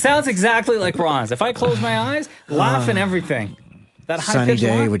 It sounds exactly like Roz. If I close my eyes, laugh and everything. That sunny high-pitched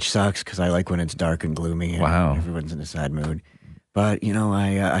day, laugh? which sucks because I like when it's dark and gloomy and everyone's in a sad mood. But,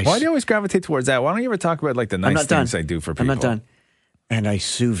 I Why do you always gravitate towards that? Why don't you ever talk about like the nice things I do for people? I'm not done. And I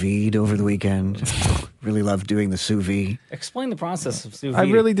sous vide over the weekend. Really love doing the sous vide. Explain the process of sous vide. I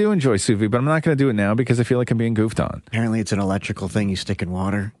really do enjoy sous vide, but I'm not going to do it now because I feel like I'm being goofed on. Apparently it's an electrical thing you stick in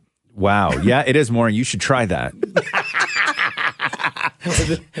water. Wow. Yeah, it is, Maureen. You should try that.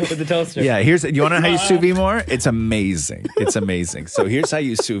 with the toaster. Yeah, you want to know how you sous vide more? It's amazing. It's amazing. So here's how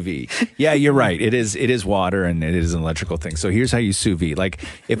you sous vide. Yeah, you're right. It is water and it is an electrical thing. So here's how you sous vide. Like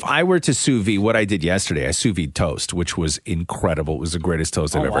if I were to sous vide what I did yesterday, I sous vide toast, which was incredible. It was the greatest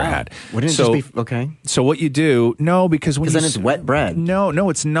toast I've ever had. Wouldn't it just be okay? So what you do? No, because then it's wet bread. No,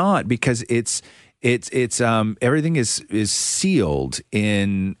 it's not because it's everything is sealed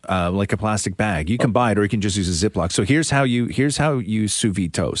in like a plastic bag. You can buy it or you can just use a Ziploc. So here's how you sous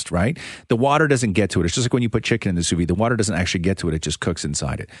vide toast, right? The water doesn't get to it. It's just like when you put chicken in the sous vide. The water doesn't actually get to it. It just cooks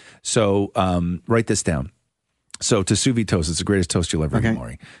inside it. So write this down. So to sous vide toast, it's the greatest toast you'll ever eat,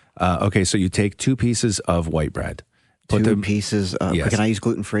 Maury. Okay, so you take 2 pieces of white bread. Pieces of, can I use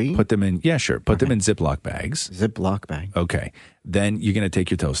gluten-free? Put them in, yeah, sure. Put them in Ziploc bags. Ziploc bag. Okay. Then you're going to take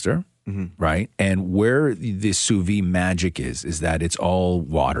your toaster. Mm-hmm. Right. And where the sous vide magic is that it's all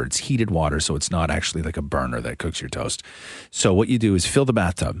water. It's heated water. So it's not actually like a burner that cooks your toast. So what you do is fill the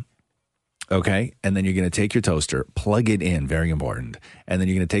bathtub. Okay. And then you're going to take your toaster, plug it in. Very important. And then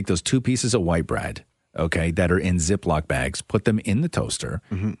you're going to take those 2 pieces of white bread. Okay. That are in Ziploc bags, put them in the toaster,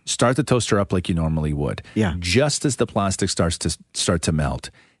 start the toaster up like you normally would. Yeah. Just as the plastic starts to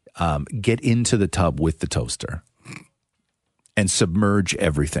melt, get into the tub with the toaster. And submerge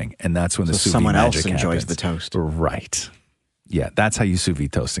everything. And that's when the sous vide someone magic else enjoys happens. the toast. Right. Yeah, that's how you sous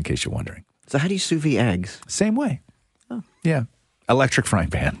vide toast, in case you're wondering. So how do you sous vide eggs? Same way. Oh. Yeah. Electric frying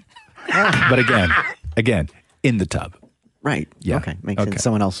pan. But again, in the tub. Right. Yeah. Okay. Makes sense.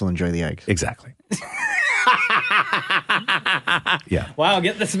 Someone else will enjoy the eggs. Exactly. Yeah. Wow,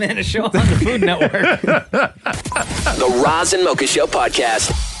 get this man a show on the Food Network. The Roz and Mocha Show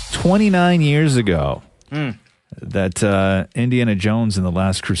podcast. 29 years ago. That Indiana Jones and the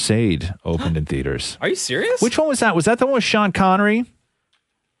Last Crusade opened in theaters. Are you serious? Which one was that? Was that the one with Sean Connery?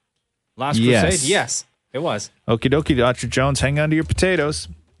 Last Crusade? Yes, it was. Okie dokie, Dr. Jones, hang on to your potatoes.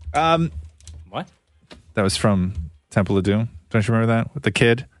 What? That was from Temple of Doom. Don't you remember that? With the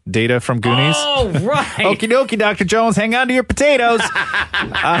kid, Data from Goonies. Oh, right. Okie dokie, Dr. Jones, hang on to your potatoes.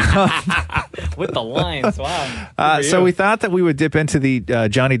 With the lines, wow. So we thought that we would dip into the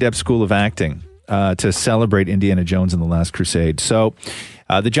Johnny Depp School of Acting to celebrate Indiana Jones and the Last Crusade. So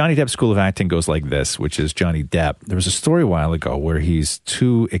the Johnny Depp School of Acting goes like this, which is Johnny Depp. There was a story a while ago where he's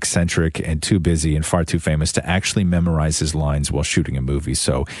too eccentric and too busy and far too famous to actually memorize his lines while shooting a movie.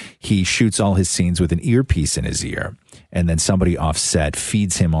 So he shoots all his scenes with an earpiece in his ear. And then somebody off set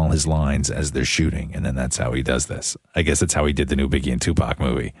feeds him all his lines as they're shooting. And then that's how he does this. I guess that's how he did the new Biggie and Tupac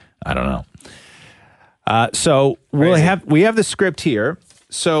movie. I don't know. So we have the script here.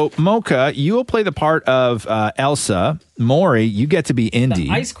 So, Mocha, you will play the part of Elsa. Maury, you get to be Indy.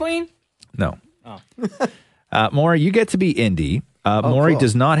 The Ice Queen? No. Oh. Maury, you get to be Indy. Maury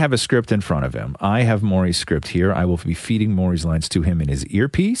does not have a script in front of him. I have Maury's script here. I will be feeding Maury's lines to him in his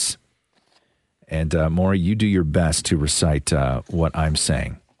earpiece. And, Maury, you do your best to recite what I'm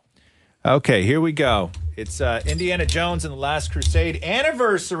saying. Okay, here we go. It's Indiana Jones and the Last Crusade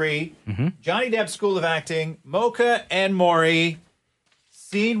anniversary. Mm-hmm. Johnny Depp School of Acting. Mocha and Maury.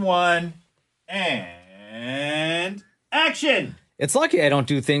 Scene 1, and action! It's lucky I don't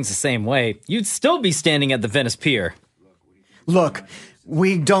do things the same way. You'd still be standing at the Venice Pier. Look,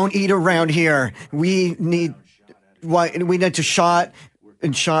 we don't eat around here. We need to shot.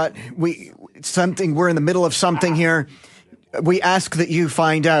 We're in the middle of something here. We ask that you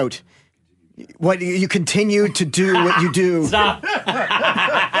find out. What you continue to do what you do. Stop.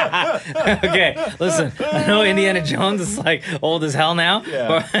 Okay, listen. I know Indiana Jones is like old as hell now.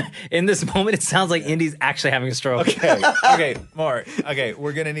 Yeah. But in this moment, it sounds like Indy's actually having a stroke. Okay, Mark. Okay,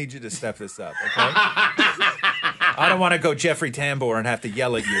 we're gonna need you to step this up. Okay. I don't want to go Jeffrey Tambor and have to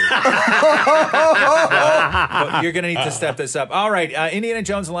yell at you. But you're gonna need to step this up. All right, Indiana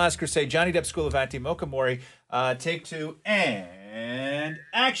Jones and the Last Crusade. Johnny Depp School of Acting. Mocha Mori. Take 2 and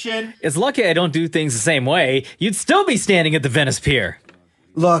action. It's lucky I don't do things the same way. You'd still be standing at the Venice Pier.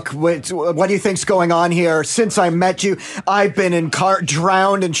 Look, what do you think's going on here? Since I met you, I've been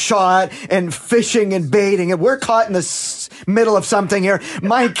drowned and shot and fishing and baiting, and we're caught in the middle of something here.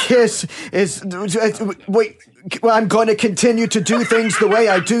 My kiss is... Wait, I'm going to continue to do things the way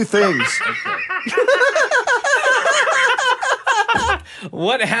I do things.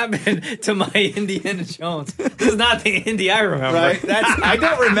 What happened to my Indiana Jones? This is not the Indy I remember. Right? I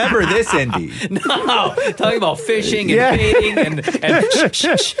don't remember this Indy. No, talking about fishing and baiting and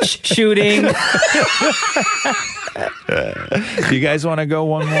shooting. Do you guys want to go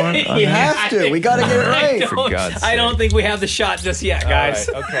one more? We have to. We got to get it right. For God's sake. I don't think we have the shot just yet, guys.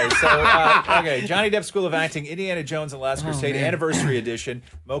 All right, okay, so Johnny Depp School of Acting, Indiana Jones and the Last Crusade Anniversary Edition.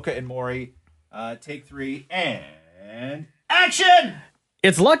 Mocha and Maury, take 3 and action!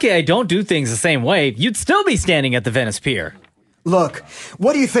 It's lucky I don't do things the same way. You'd still be standing at the Venice Pier. Look,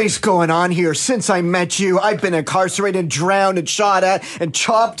 what do you think's going on here? Since I met you, I've been incarcerated, drowned, and shot at, and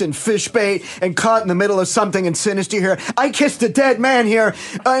chopped and fish bait, and caught in the middle of something and sinister here. I kissed a dead man here,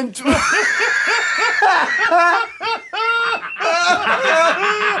 and...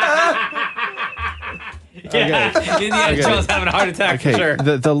 Indiana Jones having a heart attack for sure.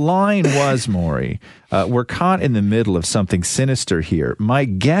 The line was, Maury, we're caught in the middle of something sinister here. My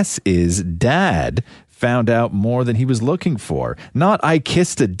guess is Dad found out more than he was looking for. Not I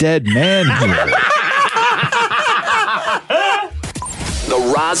kissed a dead man here.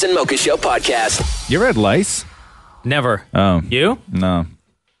 The Roz and Mocha Show podcast. You ever had lice? Never. Oh. You? No.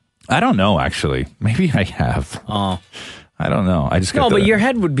 I don't know, actually. Maybe I have. Oh. I don't know. I just got but your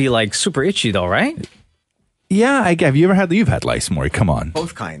head would be like super itchy though, right? Yeah, have you ever had? You've had lice, Maury. Come on.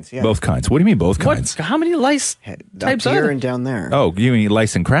 Both kinds, yeah. Both kinds. What do you mean both kinds? How many lice types up are here there? and down there. Oh, you mean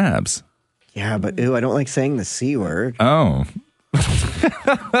lice and crabs? Yeah, but I don't like saying the C word. Oh.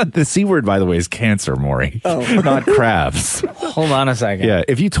 The C word, by the way, is cancer, Maury. Oh. Not crabs. Hold on a second. Yeah,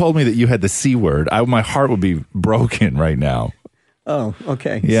 if you told me that you had the C word, my heart would be broken right now. Oh,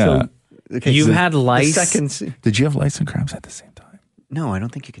 okay. Yeah. You've had lice? Did you have lice and crabs at the same time? No, I don't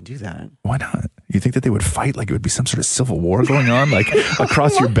think you can do that. Why not? You think that they would fight like it would be some sort of civil war going on, like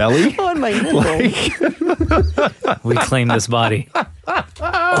across your belly? On my nipple. We claim this body.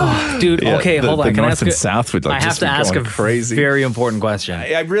 Oh, dude, okay, hold on. The Can I North ask and South would I have to ask a very important question.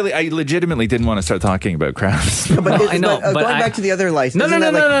 I legitimately didn't want to start talking about crabs. I know, but going back to the other lice. No.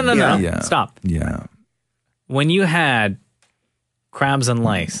 Yeah. Stop. Yeah. When you had crabs and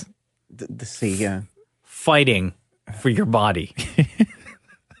lice, the sea, yeah, fighting for your body.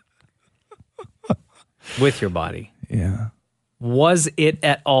 With your body. Yeah. Was it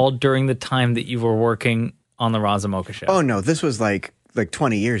at all during the time that you were working on the Roz and Mocha Show? Oh, no. This was like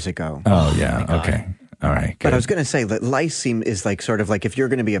 20 years ago. Oh, yeah. Okay. All right. But I was going to say that lice is like sort of like if you're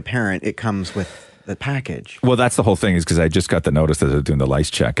going to be a parent, it comes with the package. Well, that's the whole thing is because I just got the notice that they're doing the lice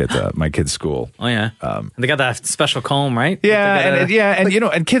check at my kid's school. Oh, yeah. They got that special comb, right? Yeah,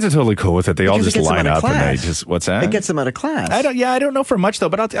 and kids are totally cool with it. They all just line up and they just, what's that? It gets them out of class. I don't know for much though,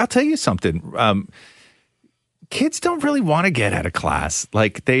 but I'll tell you something. Kids don't really want to get out of class.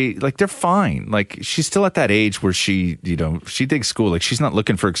 They're fine. Like she's still at that age where she digs school. Like she's not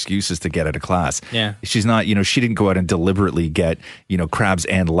looking for excuses to get out of class. Yeah. She's not, she didn't go out and deliberately get, crabs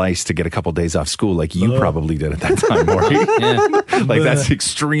and lice to get a couple days off school like you probably did at that time, Maury. Yeah. Like that's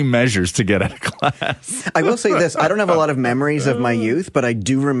extreme measures to get out of class. I will say this. I don't have a lot of memories of my youth, but I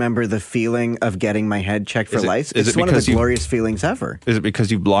do remember the feeling of getting my head checked for lice. It's one of the glorious feelings ever. Is it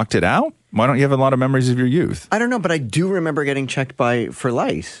because you blocked it out? Why don't you have a lot of memories of your youth? I don't know, but I do remember getting checked for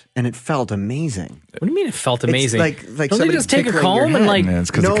lice, and it felt amazing. What do you mean it felt amazing? It's like don't they just take a comb and like?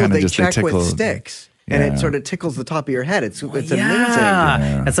 They check with sticks, and it sort of tickles the top of your head. It's amazing.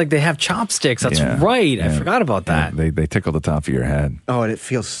 Yeah. It's like they have chopsticks. That's right. I forgot about that. Yeah, they tickle the top of your head. Oh, and it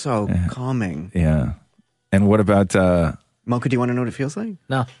feels so calming. Yeah. And what about? Mocha, do you want to know what it feels like?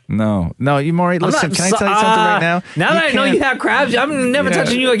 No. You, Maury, listen, can I tell you something right now? Now that I know you have crabs, I'm never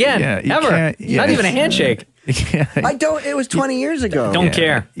touching you again. Ever. Not even a handshake. I don't. It was 20 years ago. Don't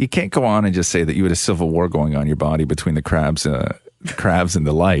care. You can't go on and just say that you had a civil war going on in your body between the crabs and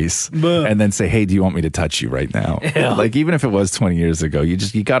the lice and then say, hey, do you want me to touch you right now? Yeah. Like, even if it was 20 years ago,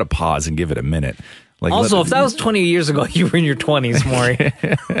 you got to pause and give it a minute. Like, also, if that was 20 years ago, you were in your 20s, Maury.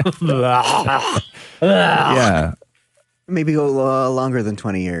 Yeah. Maybe go longer than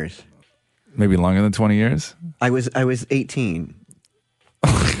 20 years. Maybe longer than 20 years? I was 18.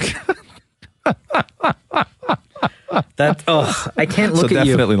 I can't look at you. So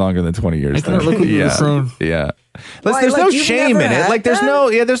definitely longer than 20 years. I can't look at you the same. Yeah. There's no shame in it. Like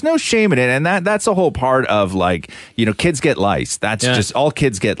there's no shame in it. And that's a whole part of like, kids get lice. That's just all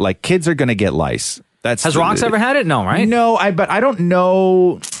kids get. Like kids are going to get lice. Has Rox ever had it? No, right? No, but I don't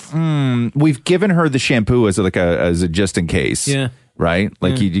know. We've given her the shampoo as a just in case. Yeah. Right?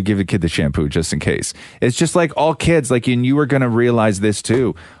 Like you give a kid the shampoo just in case. It's just like all kids, like, and you were going to realize this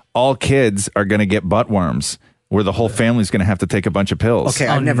too. All kids are going to get butt worms where the whole family's going to have to take a bunch of pills. Okay,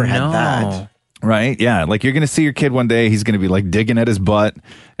 I've never had that. Right? Yeah. Like you're going to see your kid one day, he's going to be like digging at his butt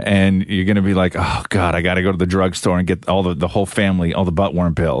and you're going to be like, oh God, I got to go to the drugstore and get all the whole family, all the butt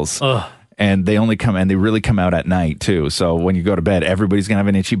worm pills. Ugh. And they really come out at night too. So when you go to bed, everybody's gonna have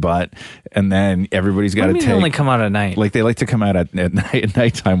an itchy butt, and then everybody's got to take. They only come out at night. Like they like to come out at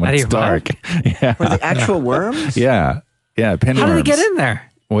nighttime when it's dark. Yeah. Were they actual worms? Yeah, pinworms. How do they get in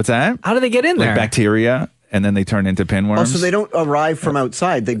there? What's that? How do they get in there? Like bacteria, and then they turn into pinworms. Oh, so they don't arrive from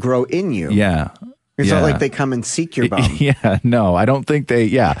outside; they grow in you. Yeah. It's not like they come and seek your bum. Yeah, no, I don't think they.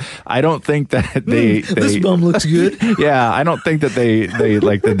 Yeah, I don't think that they. This bum looks good. Yeah, I don't think that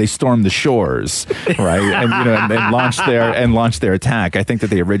they storm the shores, right? And and launch their attack. I think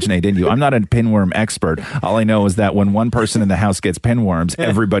that they originate in you. I'm not a pinworm expert. All I know is that when one person in the house gets pinworms,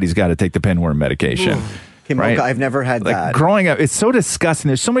 everybody's got to take the pinworm medication. Hey, Mocha, right? I've never had that. Growing up, it's so disgusting.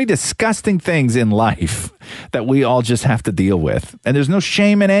 There's so many disgusting things in life that we all just have to deal with, and there's no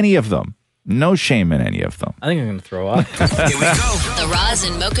shame in any of them. No shame in any of them. I think I'm going to throw up. Here we go. The Roz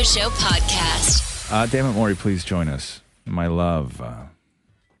and Mocha Show podcast. Damn it, Maury, please join us. My love.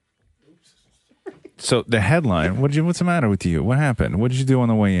 So the headline, what's the matter with you? What happened? What did you do on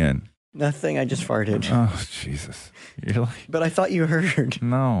the way in? Nothing. I just farted. Oh, Jesus. You're like, but I thought you heard.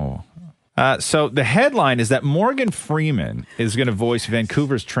 No. So the headline is that Morgan Freeman is going to voice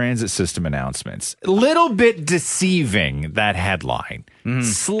Vancouver's transit system announcements. A little bit deceiving, that headline.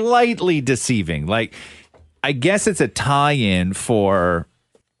 Slightly deceiving. Like, I guess it's a tie-in for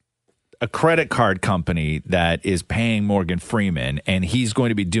a credit card company that is paying Morgan Freeman, and he's going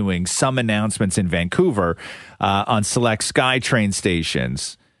to be doing some announcements in Vancouver on select SkyTrain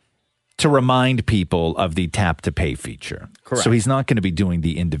stations to remind people of the tap to pay feature. Correct. So he's not going to be doing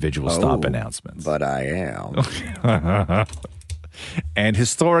the individual stop announcements. But I am. And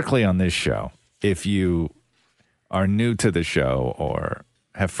historically on this show, if you are new to the show or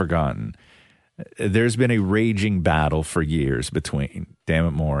have forgotten, there's been a raging battle for years between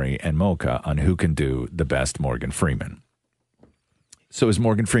Dammit Maury and Mocha on who can do the best Morgan Freeman. So is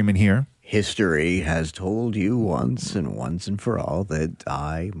Morgan Freeman here? History has told you once and for all that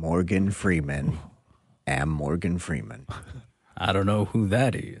I, Morgan Freeman, am Morgan Freeman. I don't know who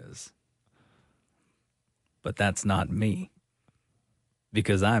that is, but that's not me,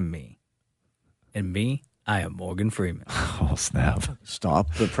 because I'm me, and me I am Morgan Freeman. Oh, snap.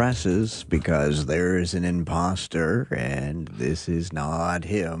 Stop the presses because there's an imposter and this is not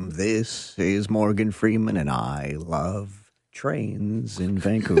him. This is Morgan Freeman and I love trains in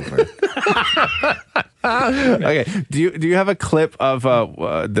Vancouver. Okay. Do you have a clip of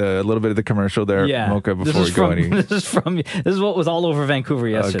the little bit of the commercial there, Yeah. Mocha, before we go any? This is what was all over Vancouver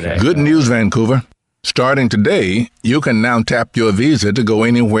yesterday. Good news, Vancouver. Starting today, you can now tap your visa to go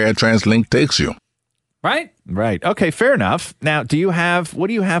anywhere TransLink takes you. Right? Right. Okay, fair enough. Now, what do you have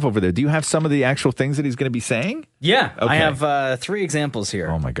over there? Do you have some of the actual things that he's going to be saying? Yeah. Okay. I have 3 examples here.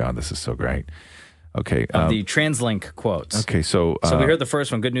 Oh, my God. This is so great. Okay. Of the TransLink quotes. Okay, so we heard the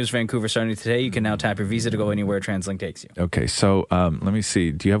first one. Good news, Vancouver. Starting today, you can now tap your visa to go anywhere TransLink takes you. Okay, so let me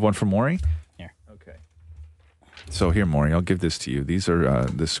see. Do you have one for Maury? Here. Okay. So here, Maury, I'll give this to you. These are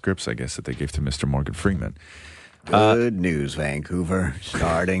the scripts, I guess, that they gave to Mr. Morgan Freeman. Good news, Vancouver.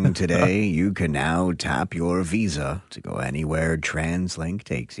 Starting today, you can now tap your visa to go anywhere TransLink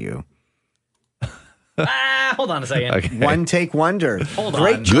takes you. Hold on a second. Okay. One take wonder. Hold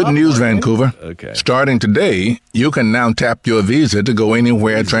Great on. job, Good news, Morgan. Vancouver. Okay. Starting today, you can now tap your visa to go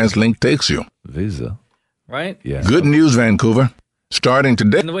anywhere TransLink takes you. Visa. Right? Yeah. Good news, Vancouver. Starting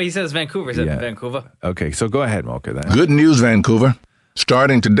today. And the way he says Vancouver, he said Yeah. Vancouver. Okay, so go ahead, Mocha. Then. Good news, Vancouver.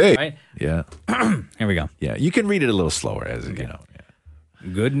 Starting today. Right? Yeah. Here we go. Yeah, you can read it a little slower, as you know.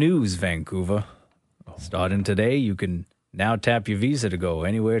 Good news, Vancouver. Starting today, you can now tap your visa to go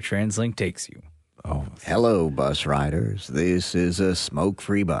anywhere TransLink takes you. Oh, Hello, bus riders. This is a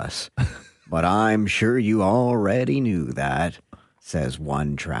smoke-free bus. But I'm sure you already knew that, says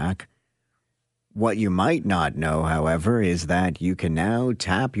one track. What you might not know, however, is that you can now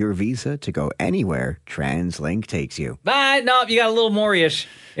tap your visa to go anywhere TransLink takes you. No, you got a little Maury-ish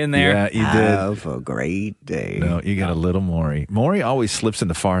in there. Yeah, you did. Have a great day. No, you got a little Maury. Maury always slips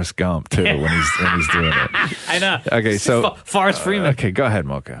into Forrest Gump too when he's doing it. I know. Okay, so Forrest Freeman. Okay, go ahead,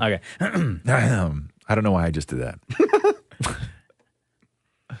 Mocha. Okay. I don't know why I just did that.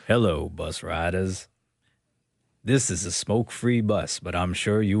 Hello, bus riders. This is a smoke-free bus, but I'm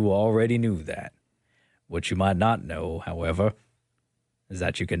sure you already knew that. What you might not know, however, is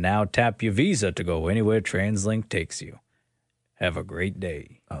that you can now tap your visa to go anywhere TransLink takes you. Have a great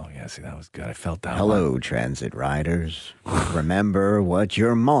day. Oh, yeah, see, that was good. I felt that Hello, transit riders. Remember what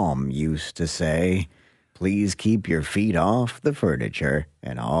your mom used to say. Please keep your feet off the furniture.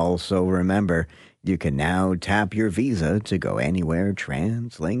 And also remember, you can now tap your visa to go anywhere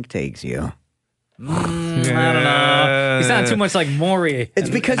TransLink takes you. I don't know. You sound too much like Maury. It's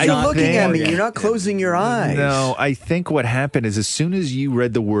because you're looking at me. You're not closing your eyes. No, I think what happened is as soon as you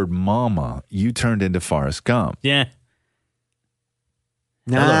read the word mama, you turned into Forrest Gump. Yeah.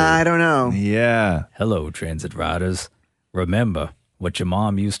 Nah, I don't know. Yeah. Hello, transit riders. Remember what your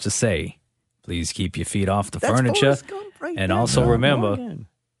mom used to say. Please keep your feet off the furniture. And also remember,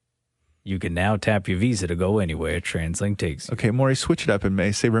 you can now tap your visa to go anywhere TransLink takes you. Okay, Maury, switch it up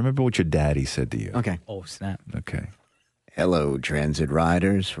and say, remember what your daddy said to you. Okay. Oh, snap. Okay. Hello, transit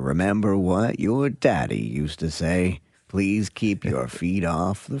riders. Remember what your daddy used to say. Please keep your feet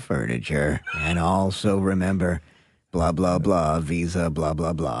off the furniture. And also remember, blah, blah, blah, visa, blah,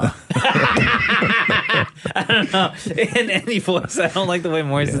 blah, blah. I don't know. In any voice, I don't like the way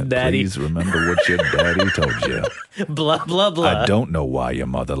Maury says daddy. Please remember what your daddy told you. Blah, blah, blah. I don't know why your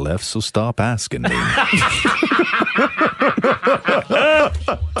mother left, so stop asking me. Here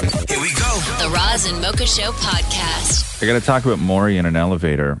we go. The Roz and Mocha Show podcast. I got to talk about Maury in an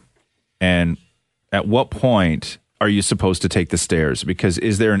elevator. And at what point are you supposed to take the stairs? Because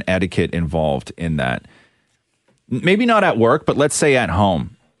is there an etiquette involved in that? Maybe not at work, but let's say at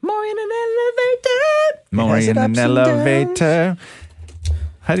home. Maury in an elevator. Maury in an elevator.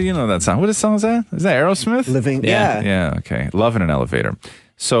 How do you know that song? What song is that? Is that Aerosmith? Living, yeah. Yeah, okay. Love in an elevator.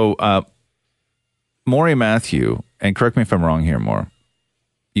 So, Maury Matthew, and correct me if I'm wrong here, Maur,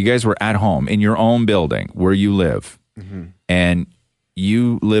 you guys were at home in your own building where you live. Mm-hmm. And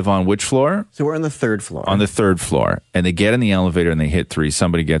you live on which floor? So we're on the 3rd floor. On the 3rd floor. And they get in the elevator and they hit 3.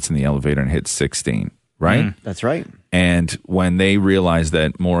 Somebody gets in the elevator and hits 16, right? That's right. And when they realize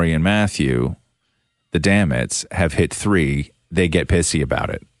that Maury and Matthew, the Dammits, have hit 3, they get pissy about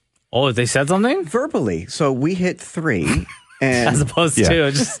it. Oh, they said something? Verbally. So we hit 3. And as opposed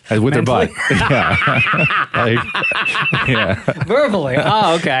to just with mentally? their butt. Yeah. Verbally.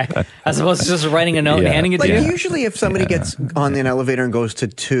 Oh, okay. As opposed to just writing a note and handing it to you. Usually if somebody gets on an elevator and goes to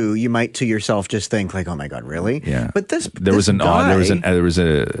 2, you might to yourself just think like, oh my God, really? Yeah. But there was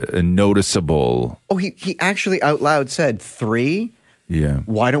a noticeable. Oh, he actually out loud said 3. Yeah.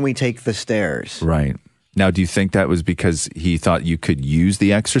 Why don't we take the stairs? Right. Now, do you think that was because he thought you could use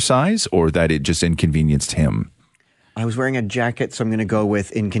the exercise or that it just inconvenienced him? I was wearing a jacket, so I'm going to go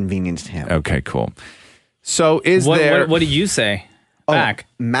with inconvenienced him. Okay, cool. So what did you say back?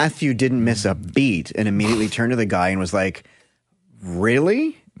 Matthew didn't miss a beat and immediately turned to the guy and was like,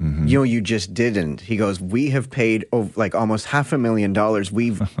 really? You just didn't. He goes, we have paid like almost $500,000.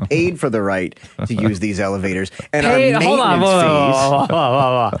 We've paid for the right to use these elevators. And our maintenance fees.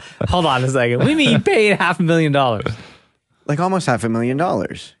 Hold on a second. What do you mean you paid $500,000? Like almost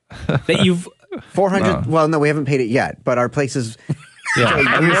 $500,000. That you've... 400. Well, no, we haven't paid it yet, but our place is... Yeah,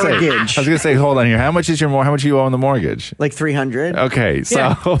 I was going to say, hold on here. How much do you owe on the mortgage? Like 300. Okay,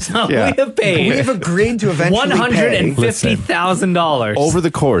 so we have paid. We've agreed to eventually pay $150,000 over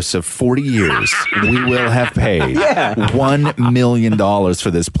the course of 40 years. We will have paid $1 million for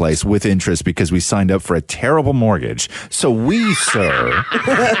this place with interest because we signed up for a terrible mortgage. So we, sir,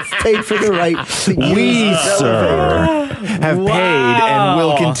 paid for the right. Have paid and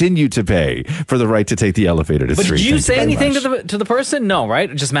will continue to pay for the right to take the elevator to But street. did you say anything to the person? No,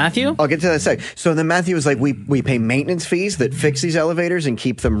 right? Just Matthew? I'll get to that in a sec. So then Matthew was like, we pay maintenance fees that fix these elevators and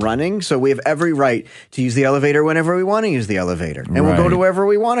keep them running. So we have every right to use the elevator whenever we want to use the elevator. And we'll go to wherever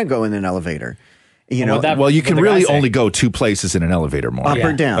we want to go in an elevator. You know, you can really only go two places in an elevator, more up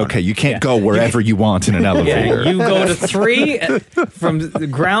or down. Okay, you can't go wherever you want in an elevator. You go to 3, from the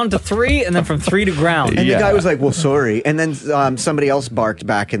ground to 3, and then from 3 to ground. And the guy was like, well, sorry. And then somebody else barked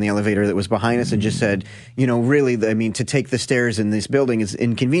back in the elevator that was behind us and just said, really, I mean, to take the stairs in this building is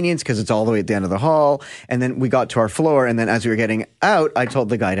inconvenience because it's all the way at the end of the hall. And then we got to our floor, and then as we were getting out, I told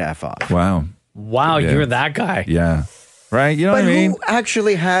the guy to F off. Wow. You're that guy. Yeah. Right? You know what I mean? Who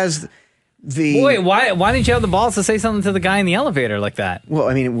actually has... Wait, why didn't you have the balls to say something to the guy in the elevator like that? Well,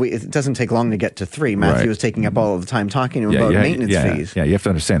 I mean, it doesn't take long to get to 3. Matthew was taking up all of the time talking to him about maintenance fees. Yeah, you have to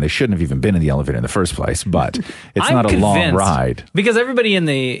understand they shouldn't have even been in the elevator in the first place, but it's not a long ride. Because everybody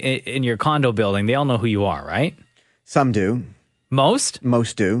in your condo building, they all know who you are, right? Some do. Most?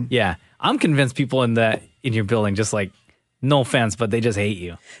 Most do. Yeah. I'm convinced people in your building just like, no offense, but they just hate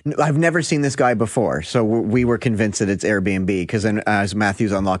you. I've never seen this guy before, so we were convinced that it's Airbnb, because then as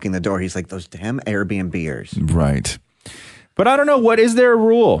Matthew's unlocking the door, he's like, those damn Airbnbers. Right. But I don't know, what is there a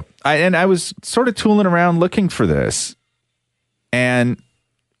rule? I was sort of tooling around looking for this, and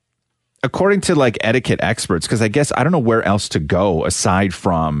according to like etiquette experts, because I guess I don't know where else to go aside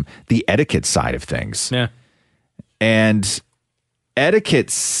from the etiquette side of things. Yeah. And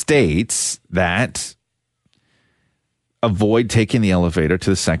etiquette states that avoid taking the elevator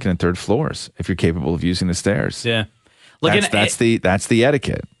to the second and third floors if you're capable of using the stairs. Yeah. That's the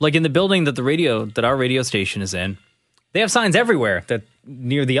etiquette. Like in the building that our radio station is in, they have signs everywhere that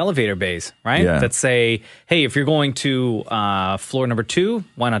near the elevator bays, right? Yeah. That say, hey, if you're going to floor number 2,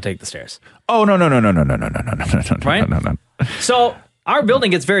 why not take the stairs? Oh, no. Right? No. So our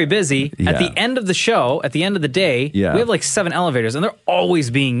building gets very busy. At the end of the show, at the end of the day, we have like 7 elevators and they're always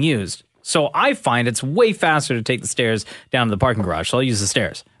being used. So I find it's way faster to take the stairs down to the parking garage. So I'll use the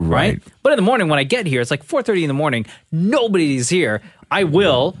stairs, right? But in the morning when I get here, it's like 4:30 in the morning. Nobody's here. I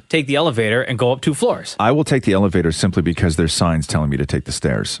will take the elevator and go up 2 floors. I will take the elevator simply because there's signs telling me to take the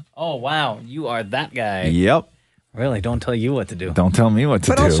stairs. Oh, wow. You are that guy. Yep. Really, don't tell you what to do. Don't tell me what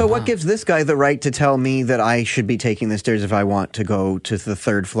to do. But also, what gives this guy the right to tell me that I should be taking the stairs if I want to go to the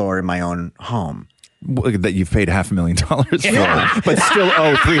 3rd floor in my own home? That you've paid $500,000 for, but still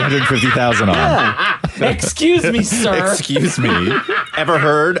owe $350,000 on. Excuse me, sir. Excuse me. Ever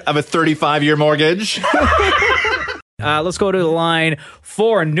heard of a 35-year mortgage? Let's go to the line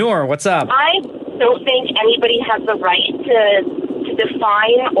for Noor. What's up? I don't think anybody has the right to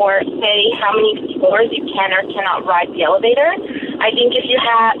define or say how many floors you can or cannot ride the elevator. I think if you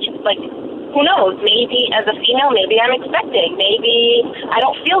have, like, who knows? Maybe as a female, maybe I'm expecting. Maybe I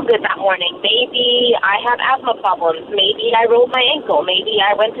don't feel good that morning. Maybe I have asthma problems. Maybe I rolled my ankle. Maybe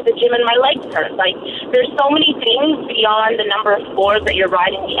I went to the gym and my legs hurt. Like, there's so many things beyond the number of floors that you're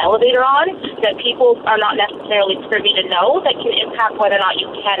riding the elevator on that people are not necessarily privy to know that can impact whether or not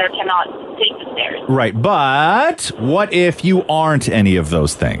you can or cannot take the stairs. Right, but what if you aren't any of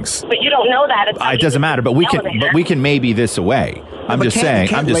those things? But you don't know that. It doesn't matter, but we can maybe this away. I'm just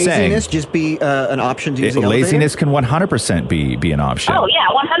saying. Laziness just be an option to use the elevator? Laziness can 100% be an option. Oh, yeah,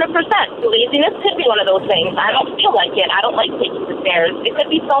 100%. Laziness could be one of those things. I don't feel like it. I don't like taking the stairs. It could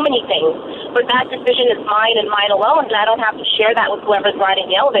be so many things. But that decision is mine and mine alone, and I don't have to share that with whoever's riding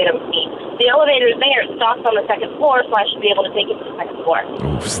the elevator with me. The elevator is there. It stops on the 2nd floor, so I should be able to take it to the 2nd floor.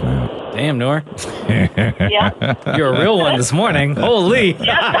 Oh, snap. Damn, Noor. Yeah. You're a real one this morning. Holy.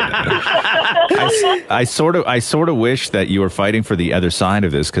 I sort of wish that you were fighting for the other side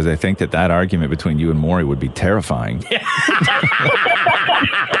of this, because I think that argument between you and Maury would be terrifying.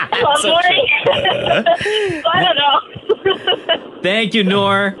 I don't know. Thank you,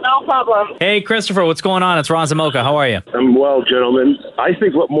 Noor. No problem. Hey, Christopher, what's going on? It's Roz and Mocha. How are you? I'm well, gentlemen. I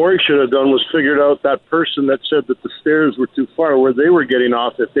think what Maury should have done was figured out that person that said that the stairs were too far, where they were getting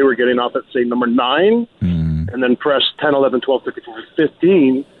off, if they were getting off at, say, number 9, and then press 10, 11, 12, 13, 14,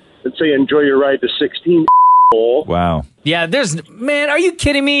 15, and say, enjoy your ride to 16. Wow. Yeah, are you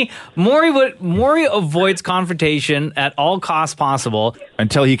kidding me? Maury avoids confrontation at all costs possible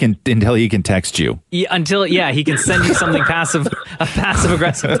until he can text you. He can send you something a passive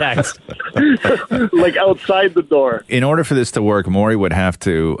aggressive text. Like outside the door. In order for this to work, Maury would have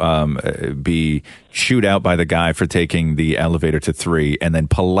to be chewed out by the guy for taking the elevator to 3 and then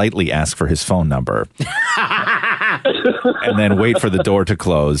politely ask for his phone number. And then wait for the door to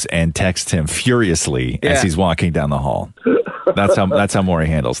close and text him furiously as he's walking down the hall. That's how Maury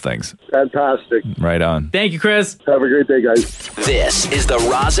handles things. Fantastic. Right on. Thank you, Chris. Have a great day, guys. This is the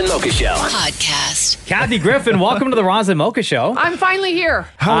Roz and Mocha Show podcast. Kathy Griffin, welcome to the Roz and Mocha Show. I'm finally here.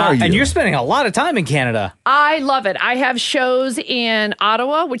 How are you? And you're spending a lot of time in Canada. I love it. I have shows in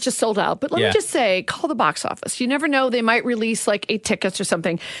Ottawa, which is sold out. But let me just say, call the box office. You never know. They might release like 8 tickets or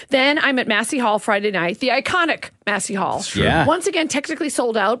something. Then I'm at Massey Hall Friday night, the iconic Massey Hall. Yeah. Once again, technically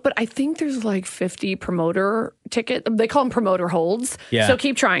sold out, but I think there's like 50 promoter ticket. They call them promoter holds. Yeah. So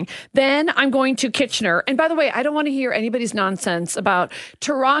keep trying. Then I'm going to Kitchener. And by the way, I don't want to hear anybody's nonsense about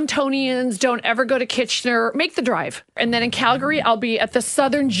Torontonians don't ever go to Kitchener. Make the drive. And then in Calgary, I'll be at the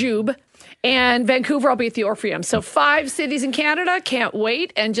Southern Jube. And Vancouver, I'll be at the Orpheum. So 5 cities in Canada. Can't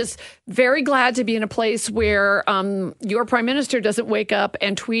wait. And just very glad to be in a place where your prime minister doesn't wake up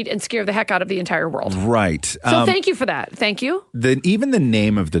and tweet and scare the heck out of the entire world. Right. So thank you for that. Thank you. Even the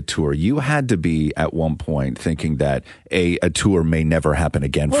name of the tour, you had to be at one point thinking that a tour may never happen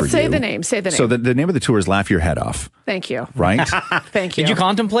again for you. Say the name. Say the name. So the name of the tour is Laugh Your Head Off. Thank you. Right? Thank you. Did you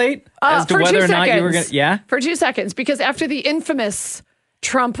contemplate as to for whether 2 or not you were going seconds. to... Yeah? For 2 seconds. Because after the infamous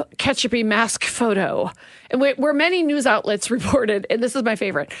Trump ketchupy mask photo, and where many news outlets reported, and this is my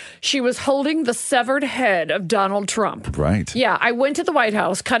favorite, she was holding the severed head of Donald Trump. Right. Yeah, I went to the White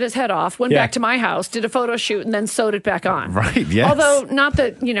House, cut his head off, went back to my house, did a photo shoot, and then sewed it back on. Right, yes. Although, not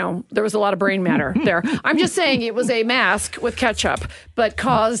that, there was a lot of brain matter there. I'm just saying it was a mask with ketchup, but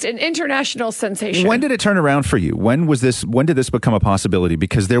caused an international sensation. When did it turn around for you? When did this become a possibility?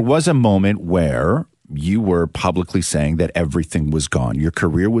 Because there was a moment where you were publicly saying that everything was gone. Your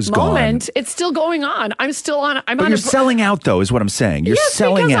career was gone. It's still going on. I'm still on. But you're selling out, though, is what I'm saying. You're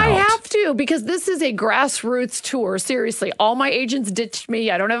selling out. I have to, because this is a grassroots tour. Seriously, all my agents ditched me.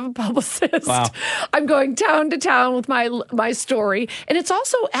 I don't have a publicist. Wow. I'm going town to town with my story. And it's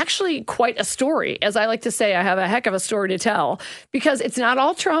also actually quite a story. As I like to say, I have a heck of a story to tell, because it's not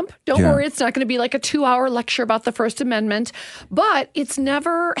all Trump. Don't worry. It's not going to be like a 2-hour lecture about the First Amendment. But it's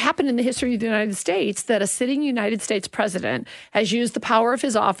never happened in the history of the United States that a sitting United States president has used the power of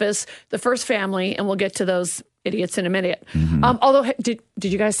his office, the first family, and we'll get to those idiots in a minute. Mm-hmm. Although, did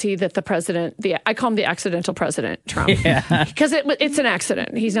you guys see that the president, I call him the accidental president, Trump, because it's an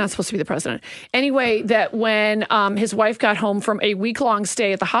accident. He's not supposed to be the president. Anyway, that when his wife got home from a week-long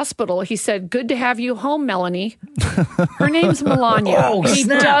stay at the hospital, he said, "Good to have you home, Melanie." Her name's Melania. He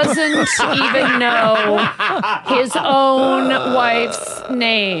doesn't even know his own wife's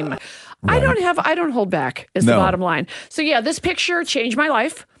name. Right. I don't hold back is the bottom line. So yeah, this picture changed my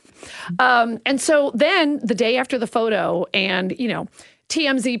life. And so then the day after the photo, and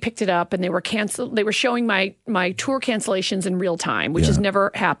TMZ picked it up, and they were showing my tour cancellations in real time, which has never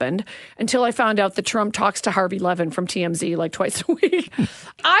happened until I found out that Trump talks to Harvey Levin from TMZ like twice a week.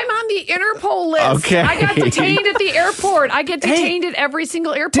 I'm on the Interpol list. Okay. I got detained at the airport. I get detained at every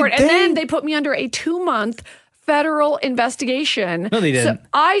single airport. And then they put me under a 2-month federal investigation. No, they didn't. So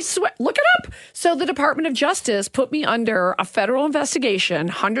I swear, look it up. So the Department of Justice put me under a federal investigation,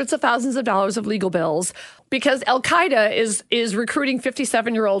 hundreds of thousands of dollars of legal bills, because Al-Qaeda is recruiting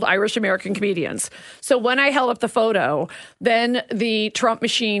 57-year-old Irish-American comedians. So when I held up the photo, then the Trump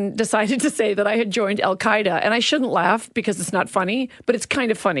machine decided to say that I had joined Al-Qaeda. And I shouldn't laugh because it's not funny, but it's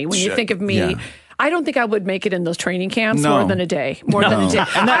kind of funny when you think of me. Yeah. I don't think I would make it in those training camps more than a day.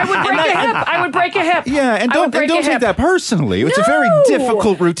 I would break a hip. Yeah, and don't take that personally. It's a very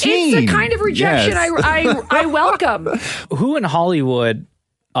difficult routine. It's the kind of rejection I welcome. Who in Hollywood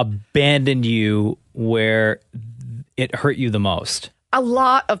abandoned you where it hurt you the most? A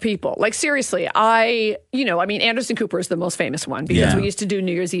lot of people. Like, seriously, Anderson Cooper is the most famous one because we used to do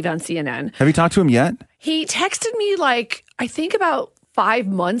New Year's Eve on CNN. Have you talked to him yet? He texted me, I think about 5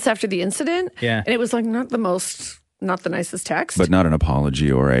 months after the incident. Yeah. And it was not the nicest text. But not an apology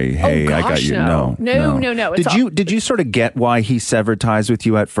or a, hey, I got you. No. Did you sort of get why he severed ties with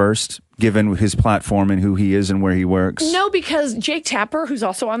you at first, given his platform and who he is and where he works? No, because Jake Tapper, who's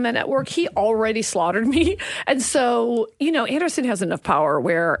also on the network, he already slaughtered me. And so, Anderson has enough power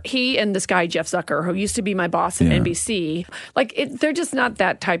where he and this guy, Jeff Zucker, who used to be my boss at NBC, they're just not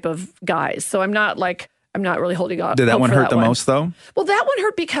that type of guys. So I'm not really holding on. Did that one hurt the most, though? Well, that one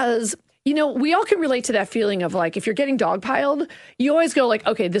hurt because we all can relate to that feeling of if you're getting dogpiled, you always go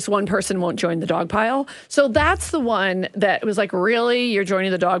okay, this one person won't join the dog pile. So that's the one that was really, you're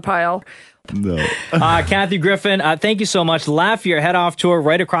joining the dog pile? No. Kathy Griffin, thank you so much. Laugh Your Head Off tour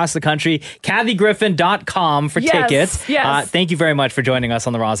right across the country. KathyGriffin.com for tickets. Yes. Thank you very much for joining us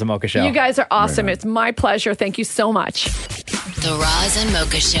on the Roz and Mocha Show. You guys are awesome. It's my pleasure. Thank you so much. The Roz and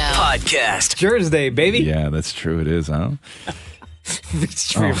Mocha Show Podcast. Thursday, baby. Yeah, that's true. It is, huh?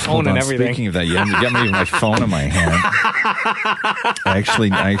 It's for your phone and everything. Speaking of that, you haven't got me my phone in my hand. I actually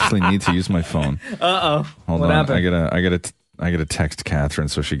need to use my phone. Hold on. Happened? I gotta text Catherine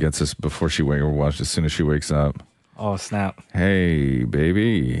so she gets this before she watch as soon as she wakes up. Oh, snap. Hey,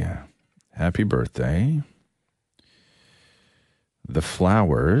 baby. Happy birthday. The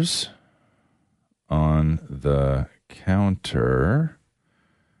flowers on the counter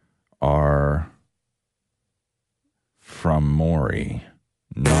are from Maury,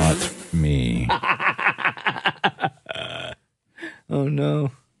 not me. Oh,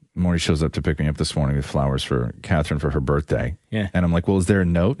 no. Maury shows up to pick me up this morning with flowers for Catherine for her birthday. Yeah. And I'm like, well, is there a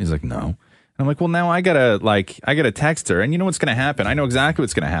note? He's like, no. I'm like, well, now I gotta text her, and you know what's gonna happen? I know exactly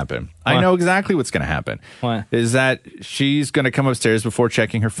what's gonna happen. What? I know exactly what's gonna happen. What? Is that she's gonna come upstairs before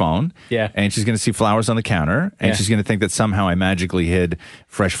checking her phone. Yeah. And she's gonna see flowers on the counter, and she's gonna think that somehow I magically hid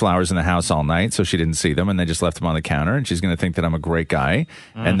fresh flowers in the house all night, so she didn't see them, and then just left them on the counter. And she's gonna think that I'm a great guy,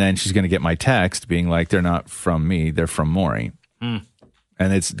 and then she's gonna get my text being like, they're not from me, they're from Maury, and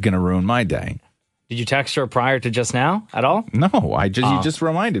it's gonna ruin my day. Did you text her prior to just now at all? No, you just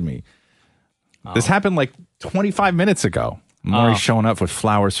reminded me. This happened 25 minutes ago. Maury showing up with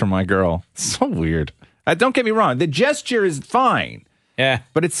flowers for my girl. So weird. Don't get me wrong. The gesture is fine. Yeah.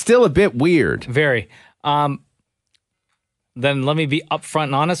 But it's still a bit weird. Very. Then let me be upfront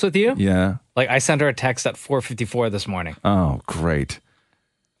and honest with you. Yeah. I sent her a text at 4:54 this morning. Oh, great.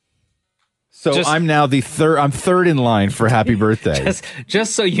 So I'm now I'm third in line for happy birthday.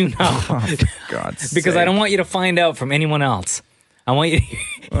 Just so you know. Oh, for God's sake. Because I don't want you to find out from anyone else. I want you to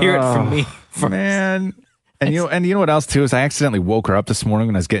hear it from me first. Man. And you know what else too is I accidentally woke her up this morning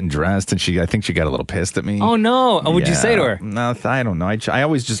when I was getting dressed, and I think she got a little pissed at me. Oh no! What'd you say to her? No, I don't know. I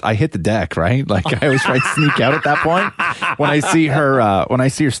always I hit the deck, right? I always try to sneak out at that point when I see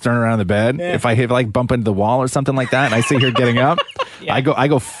her stirring around the bed. Yeah. If I hit bump into the wall or something like that, and I see her getting up, I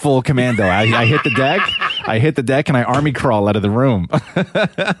go full commando. I hit the deck, and I army crawl out of the room.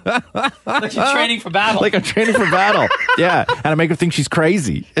 Like you're training for battle. Like I'm training for battle. Yeah, and I make her think she's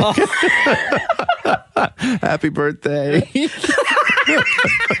crazy. Happy birthday.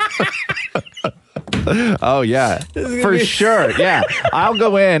 Oh yeah, for sure. Yeah, I'll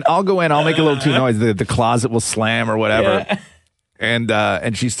go in. I'll make a little too noise. The closet will slam or whatever. Yeah.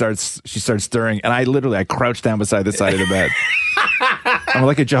 And she starts stirring, and I crouch down beside the side of the bed. I'm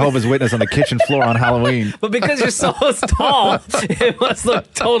like a Jehovah's Witness on the kitchen floor on Halloween. But because you're so tall, it must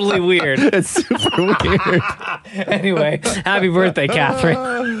look totally weird. It's super weird. Anyway, happy birthday,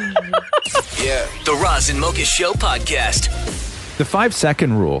 Catherine. Yeah. The Roz and Mocha Show podcast. The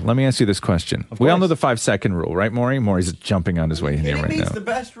 5-second rule. Let me ask you this question. We all know the 5-second rule, right, Maury? Maury's jumping on his way in here right now. It's the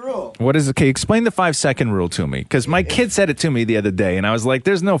best rule. What is it? Okay, explain the 5-second rule to me. Because my kid said it to me the other day, and I was like,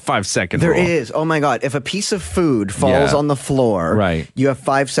 there's no 5-second rule. There is. Oh, my God. If a piece of food falls on the floor, right, you have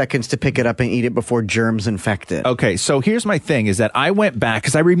 5 seconds to pick it up and eat it before germs infect it. Okay, so here's my thing, is that I went back,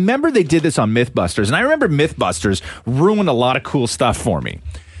 because I remember they did this on Mythbusters, and I remember Mythbusters ruined a lot of cool stuff for me.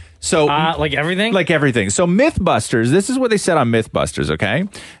 So, like everything? Like everything. So Mythbusters, this is what they said on Mythbusters, okay?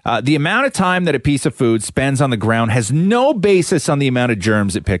 The amount of time that a piece of food spends on the ground has no basis on the amount of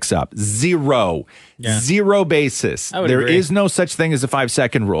germs it picks up. Zero. Yeah. Zero basis. There is no such thing as a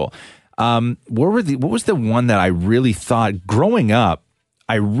 5-second rule. What was the one that I really thought, growing up,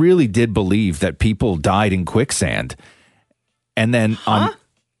 I really did believe that people died in quicksand. And then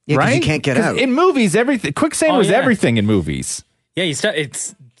Yeah, 'cause you can't get out. In movies, everything. Quicksand was everything in movies. Yeah,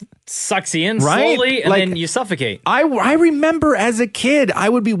 sucks you in Right? slowly, and Like, then you suffocate. I remember as a kid, I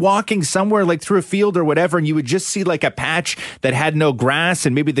would be walking somewhere like through a field or whatever, and you would just see like a patch that had no grass,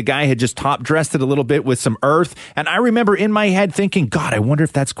 and maybe the guy had just top dressed it a little bit with some earth. And I remember in my head thinking, God, I wonder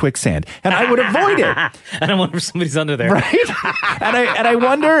if that's quicksand, and I would avoid it. And I wonder if somebody's under there. Right? and I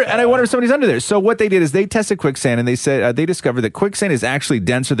wonder if somebody's under there. So what they did is they tested quicksand, and they said they discovered that quicksand is actually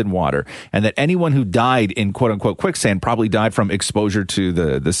denser than water, and that anyone who died in quote unquote quicksand probably died from exposure to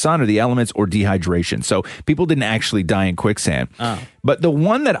the sun or the elements or dehydration. So people didn't actually die in quicksand. But the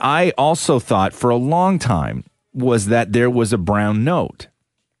one that I also thought for a long time was that there was a brown note.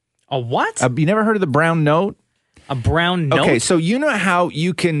 A what? You never heard of the brown note? A brown note? Okay, so you know how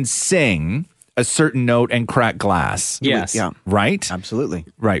you can sing a certain note and crack glass? Yes. Yeah. Right? Absolutely.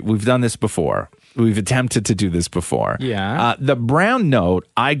 Right. We've done this before. We've attempted to do this before. Yeah. The brown note,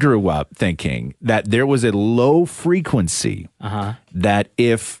 I grew up thinking that there was a low frequency that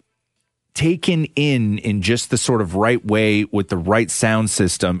if taken in just the sort of right way with the right sound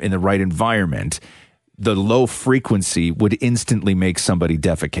system in the right environment, the low frequency would instantly make somebody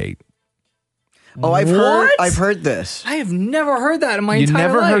defecate. Oh, I've heard this. I have never heard that in my You entire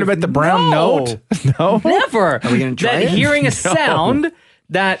life. never heard about the brown note? No. Never. Are we going to try that it? hearing a No. sound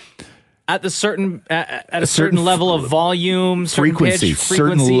that at a certain level of volume, certain frequency, pitch,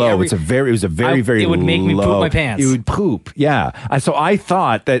 certain frequency, low. every- It was a very, very it would make me poop low. my pants. It would poop, yeah. So I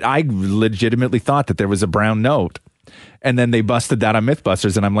legitimately thought that there was a brown note. And then they busted that on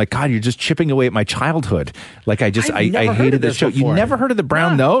Mythbusters, and I'm like, God, you're just chipping away at my childhood. Like I I've never I heard hated of this this show. You before. never heard of the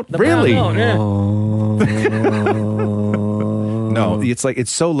brown note? The Really? brown note, yeah. No, it's like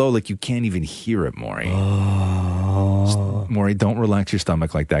it's so low, like you can't even hear it, Maury. Maury, don't relax your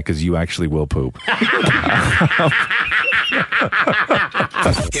stomach like that because you actually will poop. Here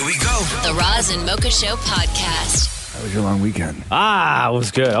we go. The Roz and Mocha Show podcast. How was your long weekend? It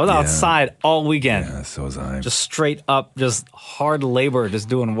was good. I was outside all weekend. Yeah, so was I. Just straight up, just hard labor, just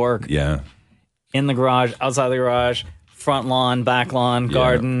doing work. Yeah. In the garage, outside the garage, front lawn, back lawn,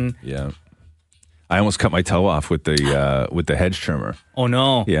 garden. Yeah. I almost cut my toe off with the hedge trimmer. Oh,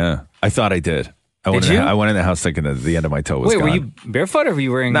 no. Yeah. I thought I did. I Did you? I went in the house thinking that the end of my toe was Wait, gone. were you barefoot or were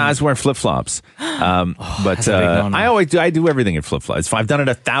you wearing... Nah, I was wearing flip-flops. But that's a big no-no. I do everything in flip-flops. I've done it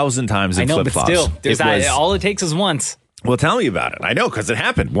 1,000 times in I know, flip-flops. but still, all it takes is once. Well, tell me about it. I know, because it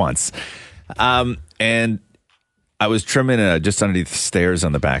happened once. And I was trimming just underneath the stairs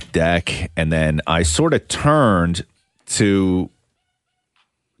on the back deck, and then I sort of turned to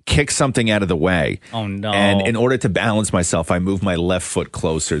kick something out of the way. Oh, no. And in order to balance myself, I moved my left foot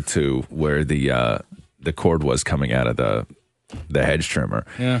closer to where the cord was coming out of the hedge trimmer.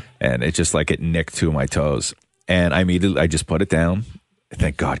 Yeah. And it just like it nicked two of my toes. And I just put it down.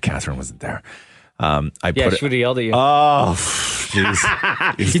 Thank God Catherine wasn't there. She would have yelled at you. Oh,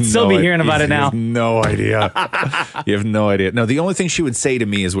 jeez. You'd still be hearing about it now. You have no idea. You have no idea. No, the only thing she would say to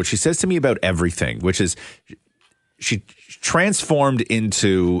me is what she says to me about everything, which is she transformed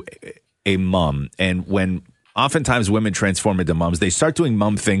into a mom. And when oftentimes women transform into moms, they start doing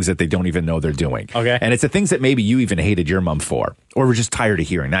mom things that they don't even know they're doing. Okay. And it's the things that maybe you even hated your mom for, or were just tired of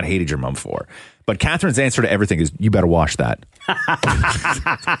hearing, not hated your mom for. But Catherine's answer to everything is, you better wash that.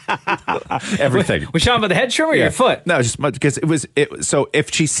 Everything. Was she talking about the head trimmer or your foot? No, just because so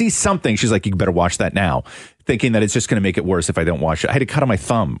if she sees something, she's like, you better wash that now, thinking that it's just going to make it worse if I don't wash it. I had a cut on my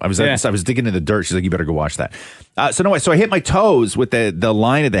thumb. I was digging in the dirt. She's like, you better go wash that. So I hit my toes with the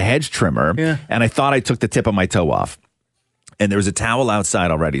line of the hedge trimmer, and I thought I took the tip of my toe off. And there was a towel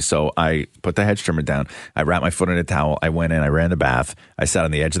outside already, so I put the hedge trimmer down. I wrapped my foot in a towel. I went in. I ran the bath. I sat on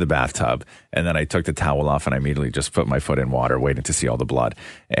the edge of the bathtub, and then I took the towel off, and I immediately just put my foot in water, waiting to see all the blood.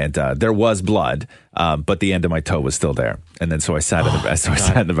 And there was blood, but the end of my toe was still there. And then so I sat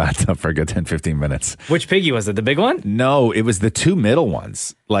in the bathtub for a good 10, 15 minutes. Which piggy was it? The big one? No, it was the two middle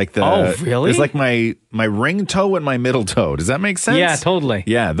ones. Oh, really? It was like my ring toe and my middle toe. Does that make sense? Yeah, totally.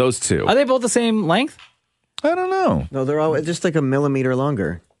 Yeah, those two. Are they both the same length? I don't know. No, they're all just like a millimeter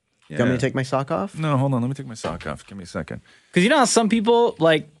longer. Yeah. You want me to take my sock off? No, hold on. Let me take my sock off. Give me a second. Because you know how some people,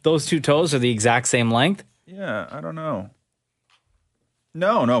 like, those two toes are the exact same length? Yeah, I don't know.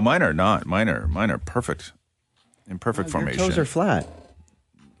 No, mine are not. Mine are perfect. In perfect formation. Your toes are flat.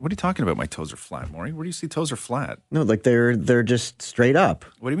 What are you talking about? My toes are flat, Maury. Where do you see toes are flat? No, like they're just straight up.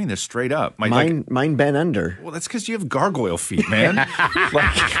 What do you mean they're straight up? Mine bent under. Well, that's because you have gargoyle feet, man.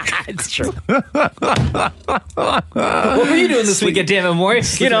 It's true. What were you doing this weekend, damn it, Maury?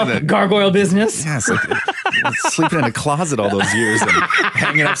 Gargoyle business. Yeah, it's like sleeping in a closet all those years and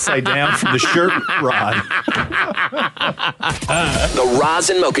hanging upside down from the shirt rod. The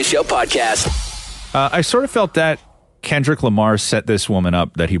Roz and Mocha Show podcast. I sort of felt that Kendrick Lamar set this woman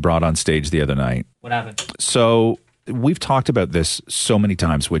up that he brought on stage the other night. What happened? So we've talked about this so many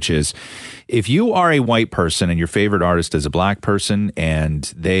times, which is if you are a white person and your favorite artist is a black person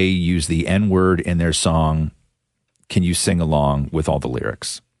and they use the N-word in their song, can you sing along with all the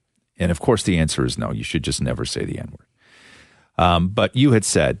lyrics? And of course, the answer is no. You should just never say the N-word. But you had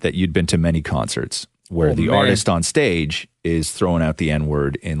said that you'd been to many concerts where the artist on stage is throwing out the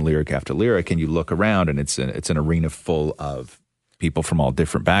N-word in lyric after lyric, and you look around and it's an arena full of people from all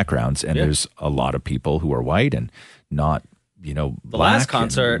different backgrounds, and there's a lot of people who are white and not, the black. last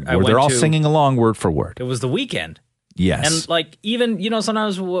concert I went they're all to, singing along word for word. It was The Weeknd. Yes. And like even,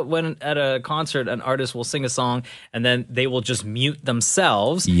 sometimes when at a concert, an artist will sing a song and then they will just mute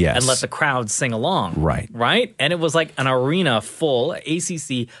themselves and let the crowd sing along. Right. Right? And it was like an arena full,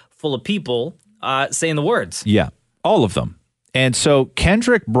 ACC full of people saying the words. Yeah, all of them. And so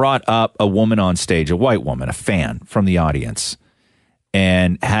Kendrick brought up a woman on stage, a white woman, a fan from the audience,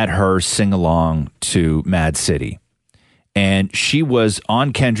 and had her sing along to Mad City. And she was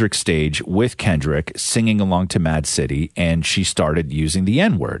on Kendrick's stage with Kendrick singing along to Mad City, and she started using the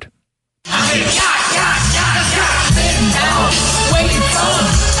N-word.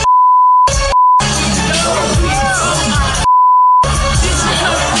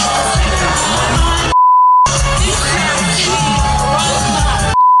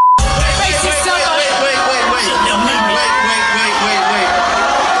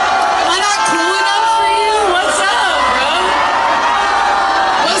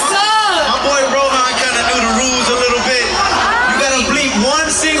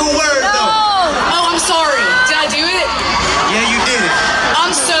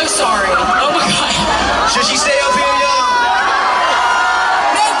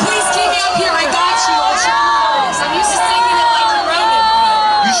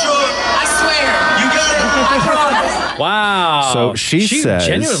 Wow. So she says,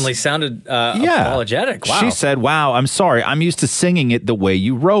 genuinely sounded apologetic. Wow. She said, wow, I'm sorry. I'm used to singing it the way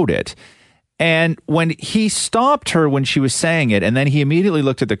you wrote it. And when he stopped her when she was saying it, and then he immediately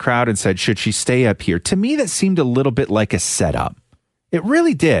looked at the crowd and said, should she stay up here? To me, that seemed a little bit like a setup. It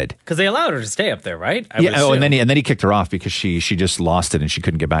really did. Because they allowed her to stay up there, right? And then he kicked her off because she just lost it and she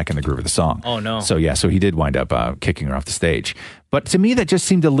couldn't get back in the groove of the song. Oh, no. So he did wind up kicking her off the stage. But to me, that just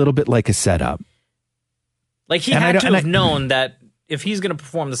seemed a little bit like a setup. Like he had to have known that if he's going to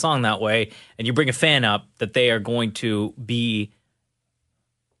perform the song that way and you bring a fan up, that they are going to be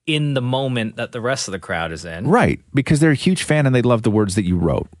in the moment that the rest of the crowd is in. Right, because they're a huge fan and they love the words that you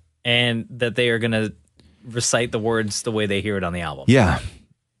wrote. And that they are going to recite the words the way they hear it on the album. Yeah.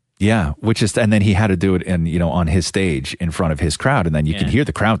 Yeah, and then he had to do it on his stage in front of his crowd, and then you can hear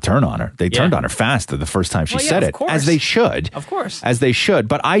the crowd turn on her. They turned on her fast the first time she said it, as they should. Of course. As they should.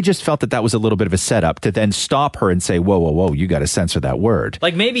 But I just felt that was a little bit of a setup to then stop her and say, whoa, whoa, whoa, you got to censor that word.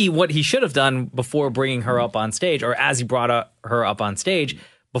 Like maybe what he should have done before bringing her up on stage, or as he brought her up on stage,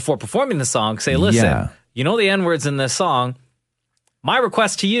 before performing the song, say, listen, you know the N-words in this song. My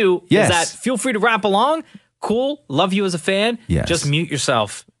request to you is that feel free to rap along. Cool. Love you as a fan. Yes. Just mute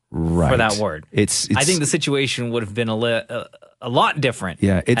yourself. Right. For that word. It's I think the situation would have been a lot different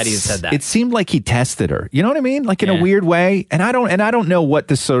had he said that. It seemed like he tested her. You know what I mean? Like in a weird way. And I don't know what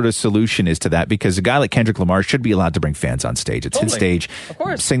the sort of solution is to that, because a guy like Kendrick Lamar should be allowed to bring fans on stage. It's his stage. Of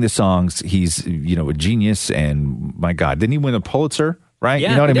course. Sing the songs. He's, a genius, and my God, didn't he win a Pulitzer? Right? Yeah,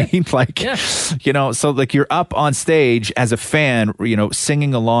 you know what I mean? Like, so like you're up on stage as a fan,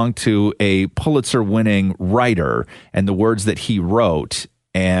 singing along to a Pulitzer winning writer and the words that he wrote.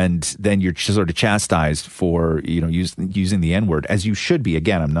 And then you're sort of chastised for, using the N-word, as you should be.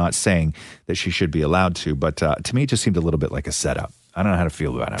 Again, I'm not saying that she should be allowed to, but to me, it just seemed a little bit like a setup. I don't know how to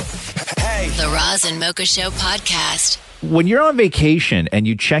feel about it. The Roz and Mocha Show podcast. When you're on vacation and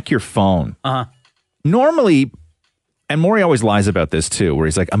you check your phone, normally, and Maury always lies about this too, where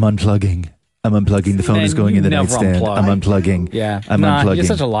he's like, I'm unplugging. The phone is going in the nightstand. I'm unplugging. Yeah. I'm unplugging. You're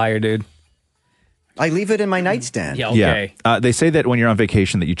such a liar, dude. I leave it in my nightstand. Yeah, okay. Yeah. They say that when you're on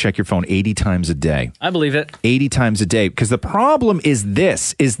vacation that you check your phone 80 times a day. I believe it. 80 times a day. Because the problem is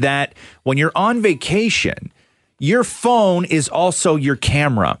that when you're on vacation, your phone is also your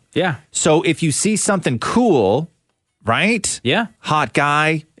camera. Yeah. So if you see something cool, right? Yeah. Hot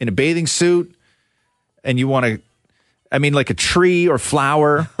guy in a bathing suit, and you want to I mean, like a tree or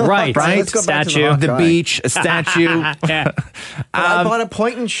flower. Right. Right? Let's go back to the The Hawkeye. beach, a statue. I bought a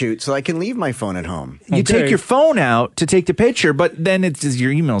point and shoot so I can leave my phone at home. You take your phone out to take the picture, but then it's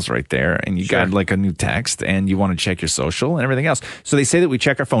your email's right there, and you got like a new text, and you want to check your social and everything else. So they say that we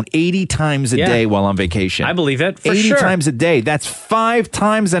check our phone 80 times a day while on vacation. I believe it. For 80 sure. times a day. That's 5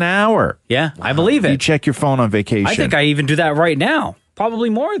 times an hour. Yeah, I believe it. You check your phone on vacation. I think I even do that right now. Probably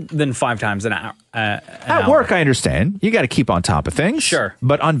more than 5 times an hour. At work, I understand. You got to keep on top of things. Sure.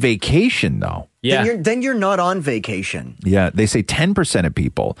 But on vacation, though. Yeah. Then you're not on vacation. Yeah. They say 10% of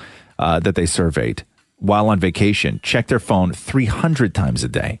people that they surveyed while on vacation check their phone 300 times a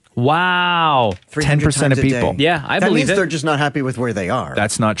day. Wow. 10% of people. Yeah, I that believe means it. they're just not happy with where they are.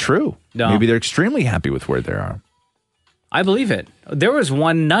 That's not true. No. Maybe they're extremely happy with where they are. I believe it. There was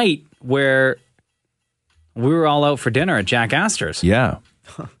one night where we were all out for dinner at Jack Astor's. Yeah.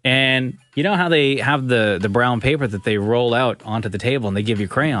 And you know how they have the brown paper that they roll out onto the table and they give you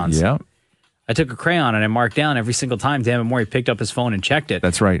crayons? Yeah. I took a crayon and I marked down every single time Dan Mori picked up his phone and checked it.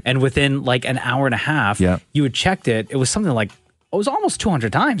 That's right. And within like an hour and a half, you had checked it. It was something like, it was almost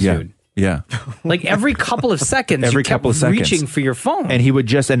 200 times, Yeah. dude. Yeah. Like every couple of seconds, Every you kept couple of seconds. reaching for your phone. And he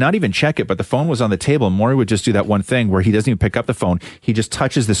would and not even check it, but the phone was on the table, and Maury would just do that one thing where he doesn't even pick up the phone. He just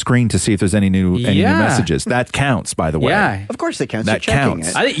touches the screen to see if there's any new messages. That counts, by the way. Yeah. Of course it counts. That You're checking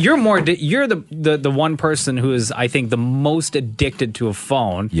counts. it. I think you're the one person who is, I think, the most addicted to a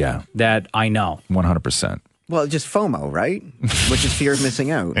phone that I know. 100%. Well, just FOMO, right? Which is fear of missing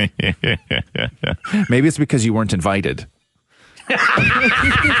out. Maybe it's because you weren't invited.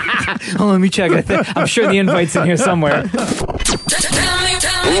 Oh, let me check. I'm sure the invite's in here somewhere.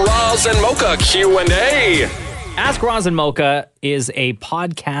 Roz and Mocha Q&A. Ask Roz and Mocha is a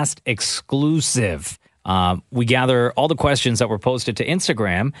podcast exclusive. We gather all the questions that were posted to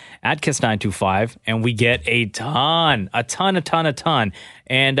Instagram at Kiss925, and we get a ton.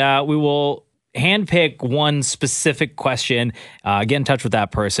 And we will handpick one specific question, get in touch with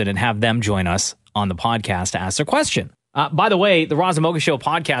that person, and have them join us on the podcast to ask their question. By the way, the Roz and Mocha Show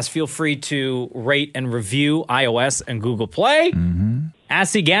podcast, feel free to rate and review iOS and Google Play.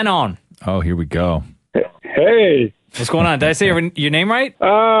 Asi Ganon. Oh, here we go. Hey. What's going on? Did I say your name right?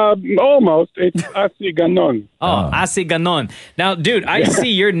 Almost. It's Asi Ganon. Oh, Asi Ganon. Now, dude, I see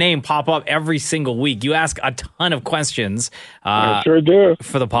your name pop up every single week. You ask a ton of questions. I sure do.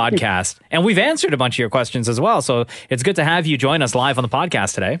 For the podcast. And we've answered a bunch of your questions as well. So it's good to have you join us live on the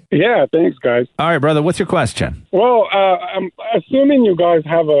podcast today. Yeah, thanks, guys. All right, brother. What's your question? Well, I'm assuming you guys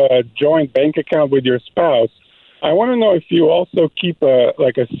have a joint bank account with your spouse. I want to know if you also keep a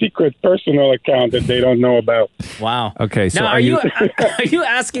secret personal account that they don't know about. Wow. Okay, so now, are you are you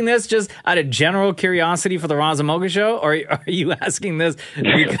asking this just out of general curiosity for the Roz and Mocha Show, or are you asking this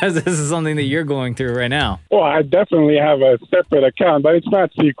because this is something that you're going through right now? Well, I definitely have a separate account, but it's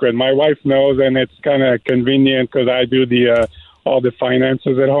not secret. My wife knows, and it's kind of convenient because I do all the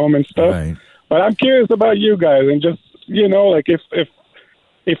finances at home and stuff. Right. But I'm curious about you guys, and just like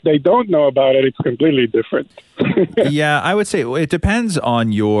if they don't know about it, it's completely different. Yeah, I would say it depends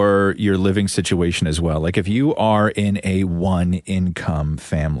on your living situation as well. Like if you are in a one-income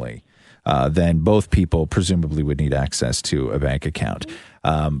family, then both people presumably would need access to a bank account.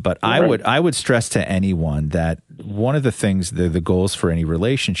 But Right. I would stress to anyone that one of the things, the goals for any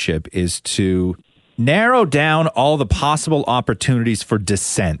relationship is to narrow down all the possible opportunities for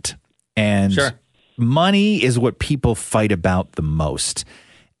dissent. And money is what people fight about the most.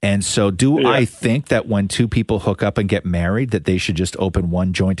 And so I think that when two people hook up and get married, that they should just open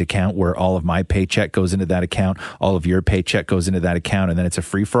one joint account where all of my paycheck goes into that account, all of your paycheck goes into that account, and then it's a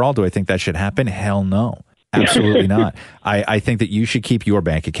free-for-all? Do I think that should happen? Hell no. Absolutely not. I think that you should keep your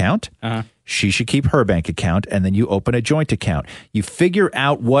bank account. She should keep her bank account, and then you open a joint account. You figure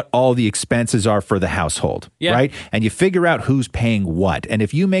out what all the expenses are for the household, right? And you figure out who's paying what. And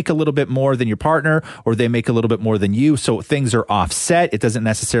if you make a little bit more than your partner or they make a little bit more than you, so things are offset, it doesn't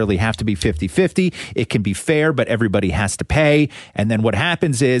necessarily have to be 50-50. It can be fair, but everybody has to pay. And then what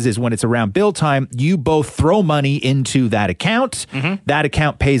happens is when it's around bill time, you both throw money into that account. That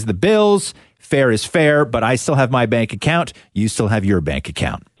account pays the bills. Fair is fair, but I still have my bank account. You still have your bank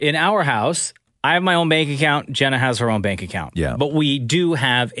account. In our house, I have my own bank account. Jenna has her own bank account. Yeah. But we do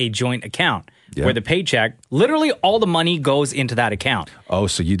have a joint account where the paycheck, literally all the money goes into that account. Oh,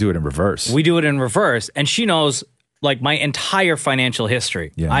 so you do it in reverse. We do it in reverse. And she knows like my entire financial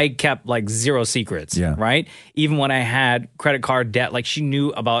history. Yeah. I kept like zero secrets, right? Even when I had credit card debt, like she knew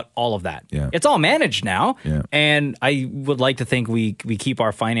about all of that. Yeah. It's all managed now. Yeah. And I would like to think we keep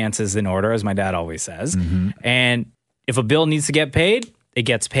our finances in order, as my dad always says. And if a bill needs to get paid, it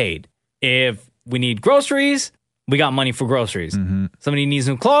gets paid. If we need groceries, we got money for groceries. Somebody needs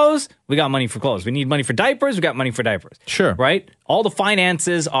new clothes, we got money for clothes. We need money for diapers, we got money for diapers. Sure. Right? All the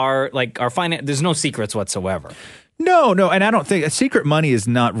finances are like there's no secrets whatsoever. No, and I don't think secret money is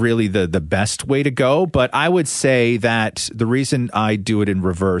not really the best way to go, but I would say that the reason I do it in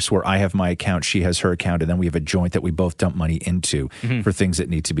reverse, where I have my account, she has her account, and then we have a joint that we both dump money into for things that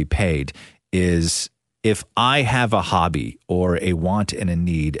need to be paid, is if I have a hobby or a want and a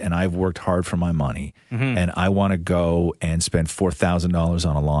need, and I've worked hard for my money, and I want to go and spend $4,000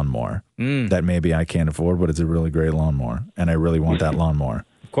 on a lawnmower that maybe I can't afford, but it's a really great lawnmower, and I really want that lawnmower.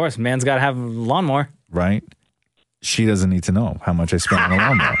 Of course, man's got to have a lawnmower. Right? She doesn't need to know how much I spent on a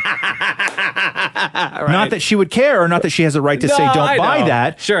lawnmower. Not that she would care, or not that she has a right to say don't buy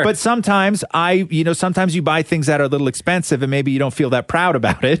that. Sure. But sometimes sometimes you buy things that are a little expensive and maybe you don't feel that proud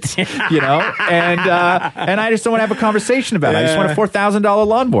about it, and I just don't want to have a conversation about it. I just want a $4,000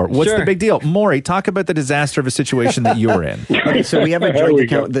 lawnmower. What's the big deal? Maury, talk about the disaster of a situation that you're in. Okay, so we have a joint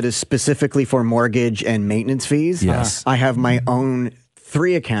account that is specifically for mortgage and maintenance fees. Yes. I have my own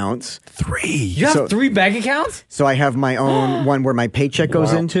 3 accounts. 3? You have 3 bank accounts? So I have my own one where my paycheck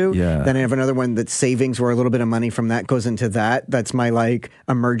goes into. Yeah. Then I have another one that's savings where a little bit of money from that goes into that. That's my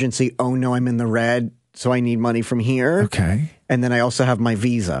emergency. Oh no, I'm in the red, so I need money from here. Okay. And then I also have my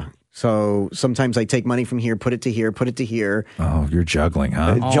Visa. So sometimes I take money from here, put it to here, put it to here. Oh, you're juggling,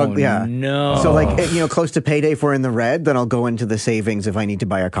 huh? Yeah. No. So close to payday, if we're in the red, then I'll go into the savings if I need to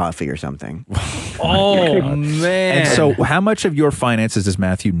buy a coffee or something. Oh, man. And so how much of your finances does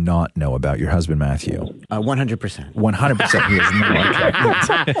Matthew not know about your husband, Matthew? 100%. 100% he has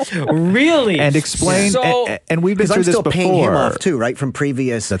no idea. Really? And explain, and we've been through I'm this still before. paying him off too, right? From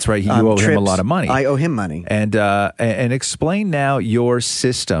previous That's right. You owe him a lot of money. I owe him money. And explain now your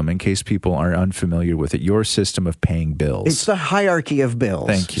system, in case people are unfamiliar with it, your system of paying bills. It's the hierarchy of bills.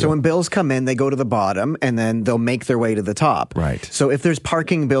 Thank you. So when bills come in, they go to the bottom and then they'll make their way to the top. Right. So if there's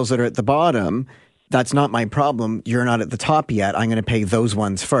parking bills that are at the bottom, that's not my problem. You're not at the top yet. I'm going to pay those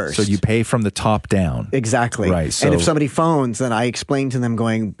ones first. So you pay from the top down. Exactly. Right. So and if somebody phones, then I explain to them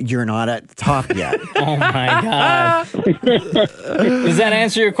going, you're not at the top yet. Oh my God. Does that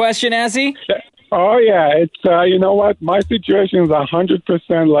answer your question, Assy? Oh yeah, it's you know what, my situation is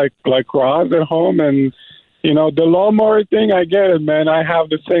 100% like Roz at home, and the lawnmower thing, I get it, man. I have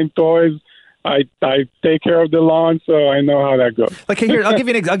the same toys. I take care of the lawn, so I know how that goes. Like here, I'll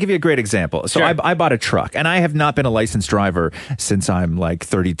give you a great example. So Sure. I bought a truck, and I have not been a licensed driver since I'm like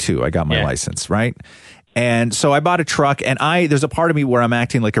 32. I got my license, right? And so I bought a truck, and there's a part of me where I'm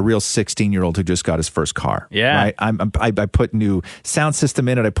acting like a real 16-year-old who just got his first car. Yeah. Right? I put new sound system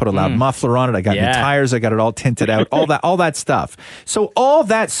in it. I put a loud muffler on it. I got new tires. I got it all tinted out. All that stuff. So all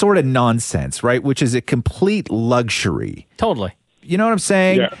that sort of nonsense, right? Which is a complete luxury. Totally. You know what I'm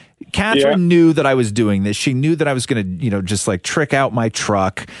saying? Yeah. Catherine knew that I was doing this. She knew that I was going to, just like trick out my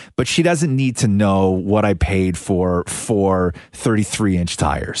truck, but she doesn't need to know what I paid for 33-inch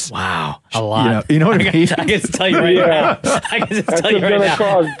tires. Wow. A lot. You know what I mean? I can just tell you right now. I can just tell you right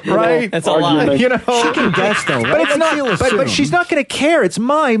now. Right? That's a lot. She can guess though, right? But it's not. But she's not going to care. It's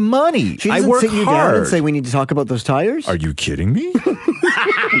my money. She I doesn't work sit you hard. down and say we need to talk about those tires. Are you kidding me?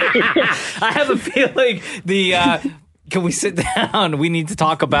 I have a feeling can we sit down? We need to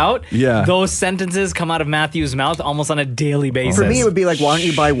talk about those sentences come out of Matthew's mouth almost on a daily basis. For me, it would be like, why don't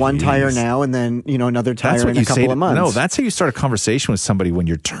you buy one tire now and then another tire in a couple of months? No, that's how you start a conversation with somebody when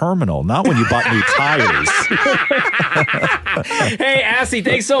you're terminal, not when you bought new tires. Hey, Assy,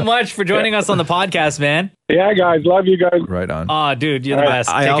 thanks so much for joining us on the podcast, man. Yeah, guys, love you guys. Right on. Oh, dude, you're the best.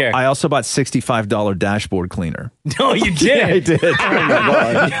 Take care. I also bought $65 dashboard cleaner. No, you did. Yeah, I did.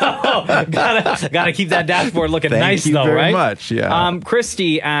 Oh my God. Yo, gotta keep that dashboard looking Thank nice, you though, very right? much, yeah.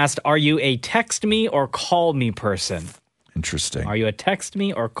 Christy asked, "Are you a text me or call me person?" Interesting. Are you a text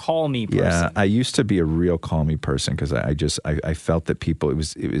me or call me person? Yeah, I used to be a real call me person because I felt that people it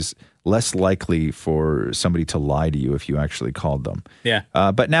was less likely for somebody to lie to you if you actually called them. Yeah.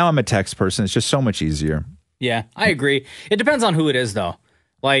 But now I'm a text person. It's just so much easier. Yeah, I agree. It depends on who it is, though.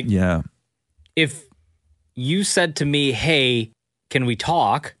 Like, if you said to me, "Hey, can we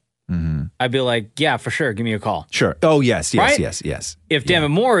talk?" I'd be like, "Yeah, for sure. Give me a call." Sure. Oh, yes. Right? Yes. If Dammit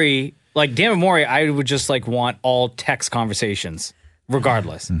Maury, I would just want all text conversations,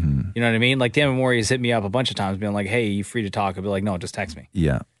 regardless. You know what I mean? Like Dammit Maury has hit me up a bunch of times, being like, "Hey, you free to talk?" I'd be like, "No, just text me."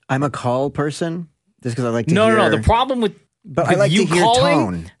 Yeah. I'm a call person just because I like to No, hear. no. The problem with I like you to hear calling,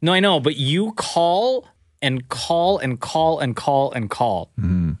 tone. No, I know, but you call and call and call and call and call.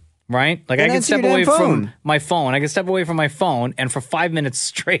 Right? Like, Then I can answer step your away damn from phone. my phone. I can step away from my phone, and for 5 minutes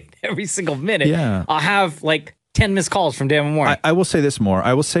straight, every single minute, I'll have 10 missed calls from Dammit Maury. I will say this more.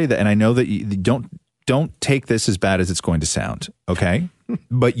 I will say that, and I know that you don't don't take this as bad as it's going to sound, okay?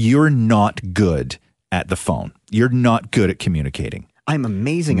 But you're not good at the phone. You're not good at communicating. I'm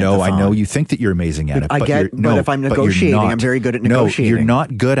amazing at No, the phone. I know you think that you're amazing at it. But if I'm negotiating, I'm very good at negotiating. No, you're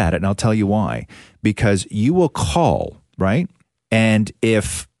not good at it, and I'll tell you why. Because you will call, right? And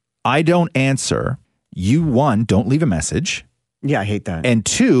if I don't answer, you, one, don't leave a message. Yeah, I hate that. And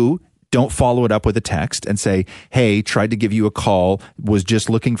two, don't follow it up with a text and say, hey, tried to give you a call, was just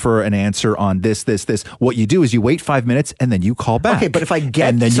looking for an answer on this. What you do is you wait 5 minutes and then you call back. Okay, but if I get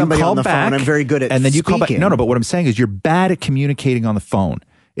and then somebody you call on the back, phone, I'm very good at and then you call back. speaking. No, but what I'm saying is you're bad at communicating on the phone.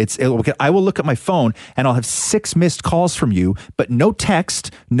 I will look at my phone and I'll have 6 missed calls from you, but no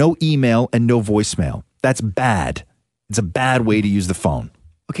text, no email, and no voicemail. That's bad. It's a bad way to use the phone.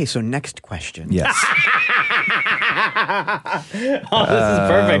 Okay, so next question. Yes. Oh, this is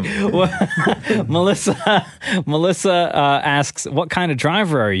perfect. Melissa asks, what kind of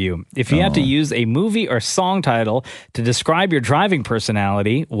driver are you? If you had to use a movie or song title to describe your driving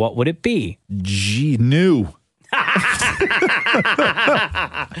personality, what would it be? New. I'm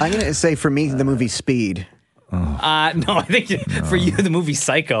going to say for me, the movie Speed. No, I think for you, the movie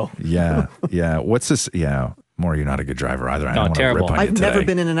Psycho. Yeah. What's this? Yeah. More, you're not a good driver either. I No, don't want to terrible. rip on you I've never today.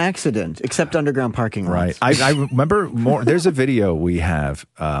 been in an accident except underground parking lots. Right. I remember more. There's a video we have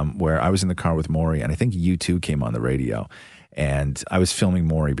where I was in the car with Maury, and I think U2 came on the radio. And I was filming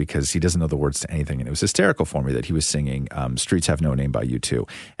Maury because he doesn't know the words to anything. And it was hysterical for me that he was singing Streets Have No Name by U2.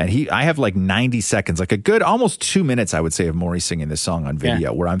 And I have like 90 seconds, like a good almost 2 minutes, I would say, of Maury singing this song on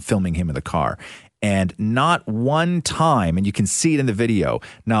video where I'm filming him in the car. And not one time, and you can see it in the video,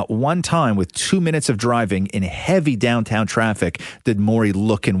 not one time with 2 minutes of driving in heavy downtown traffic did Maury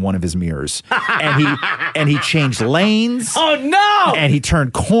look in one of his mirrors. And he changed lanes. Oh, no! And he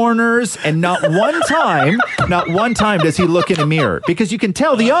turned corners. And not one time does he look in a mirror. Because you can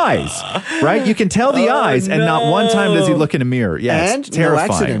tell the eyes, right? You can tell the eyes, and not one time does he look in a mirror. Yeah, it's terrifying.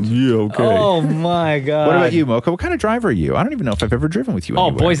 No accident. Yeah, okay. Oh, my God. What about you, Mocha? What kind of driver are you? I don't even know if I've ever driven with you Oh,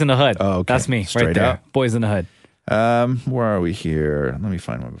 anywhere. Boys in the Hood. Oh, okay. That's me, Straight right there. up. Boys in the Hood. Where are we here? Let me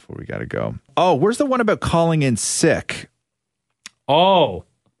find one before we got to go. Oh, where's the one about calling in sick? Oh,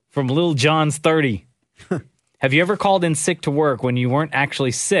 from Lil Jon's 30. Have you ever called in sick to work when you weren't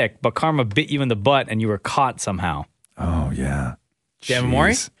actually sick, but karma bit you in the butt and you were caught somehow? Oh, yeah. Dan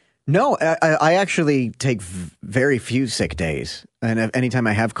Maury? No, I actually take very few sick days. And anytime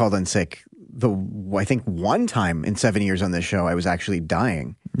I have called in sick, I think one time in 7 years on this show, I was actually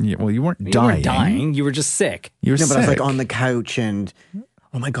dying. Yeah, well, you weren't You dying. weren't dying. You were just sick. You were No, sick. but I was like on the couch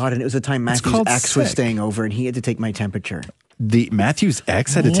oh my God, and it was the time Matthew's called ex was sick. staying over and he had to take my temperature. The Matthew's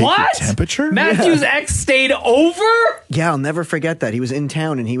ex had to take your What? temperature? Matthew's ex stayed over? Yeah, I'll never forget that. He was in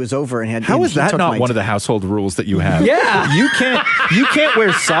town and he was over and had. How and is he that took not my one of the household rules that you have? Yeah. You can't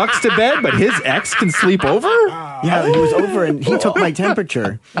wear socks to bed, but his ex can sleep over? Yeah, he was over and he took my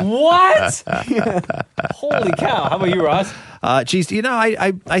temperature. What? Holy cow. How about you, Ross? Geez,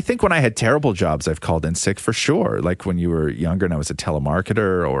 I think when I had terrible jobs, I've called in sick for sure. Like when you were younger and I was a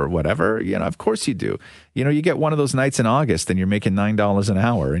telemarketer or whatever, of course you do. You get one of those nights in August and you're making $9 an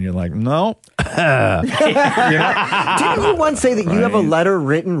hour and you're like, no. Didn't you once say that you have a letter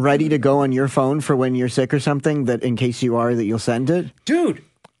written ready to go on your phone for when you're sick or something, that in case you are, that you'll send it? Dude.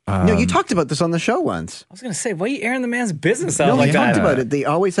 No, you talked about this on the show once. I was going to say, why are you airing the man's business out No, like he that? talked about it. He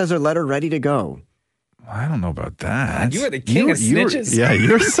always has a letter ready to go. I don't know about that. You are the king of snitches. Yeah,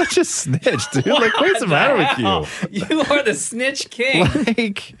 you're such a snitch, dude. Like, what's the matter with you? You are the snitch king.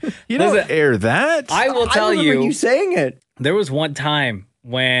 Like, you don't air that. I will tell remember you saying it. There was one time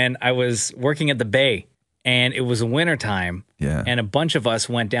when I was working at the Bay and it was winter time. Yeah. And a bunch of us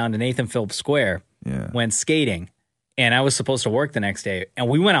went down to Nathan Phillips Square, went skating, and I was supposed to work the next day. And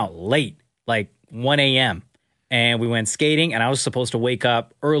we went out late, like 1 a.m. And we went skating, and I was supposed to wake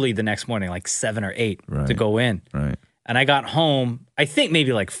up early the next morning, like 7 or 8 to go in. Right. And I got home, I think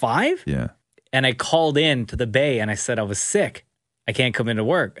maybe like 5. Yeah. And I called in to the Bay and I said I was sick. I can't come into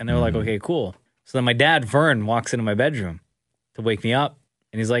work. And they were like, okay, cool. So then my dad, Vern, walks into my bedroom to wake me up.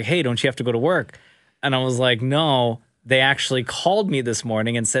 And he's like, hey, don't you have to go to work? And I was like, no, they actually called me this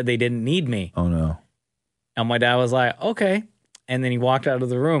morning and said they didn't need me. Oh, no. And my dad was like, okay. And then he walked out of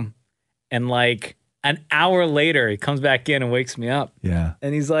the room. And like an hour later, he comes back in and wakes me up. Yeah.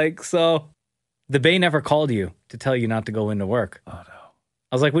 And he's like, so the Bay never called you to tell you not to go into work. Oh, no.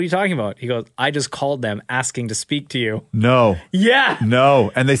 I was like, what are you talking about? He goes, I just called them asking to speak to you. No. Yeah. No.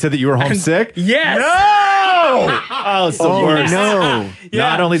 And they said that you were homesick? Yes. No! Oh, it's the worst. no. Yeah.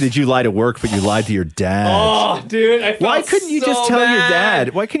 Not only did you lie to work, but you lied to your dad. Oh, dude, I felt Why couldn't you so just tell your bad.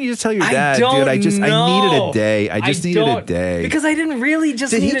 dad? Why couldn't you just tell your I dad, don't dude? I needed a day. I needed a don't- day. Because I didn't really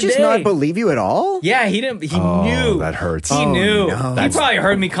just Did need he a just day. not believe you at all? Yeah, he didn't. He Oh, knew. that hurts. He Oh, knew. no. He probably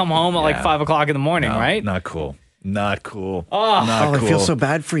heard me come home at like 5 o'clock in the morning, No, right? Not cool. Not cool. Oh, Not I cool. feel so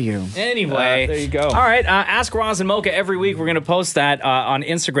bad for you. Anyway, there you go. All right, Ask Roz and Mocha every week. We're going to post that on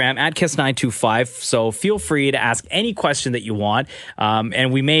Instagram at Kiss925. So feel free to ask any question that you want,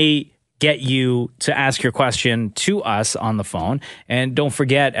 and we may get you to ask your question to us on the phone. And don't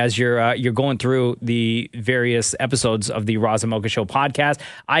forget, as you're going through the various episodes of the Roz and Mocha Show podcast,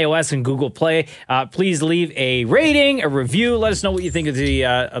 iOS and Google Play, please leave a rating, a review. Let us know what you think of the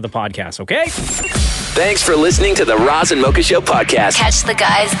podcast. Okay. Thanks for listening to the Roz and Mocha Show podcast. Catch the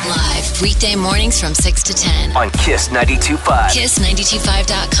guys live weekday mornings from 6 to 10 on Kiss 92.5.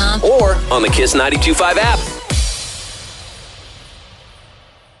 Kiss925.com or on the Kiss 92.5 app.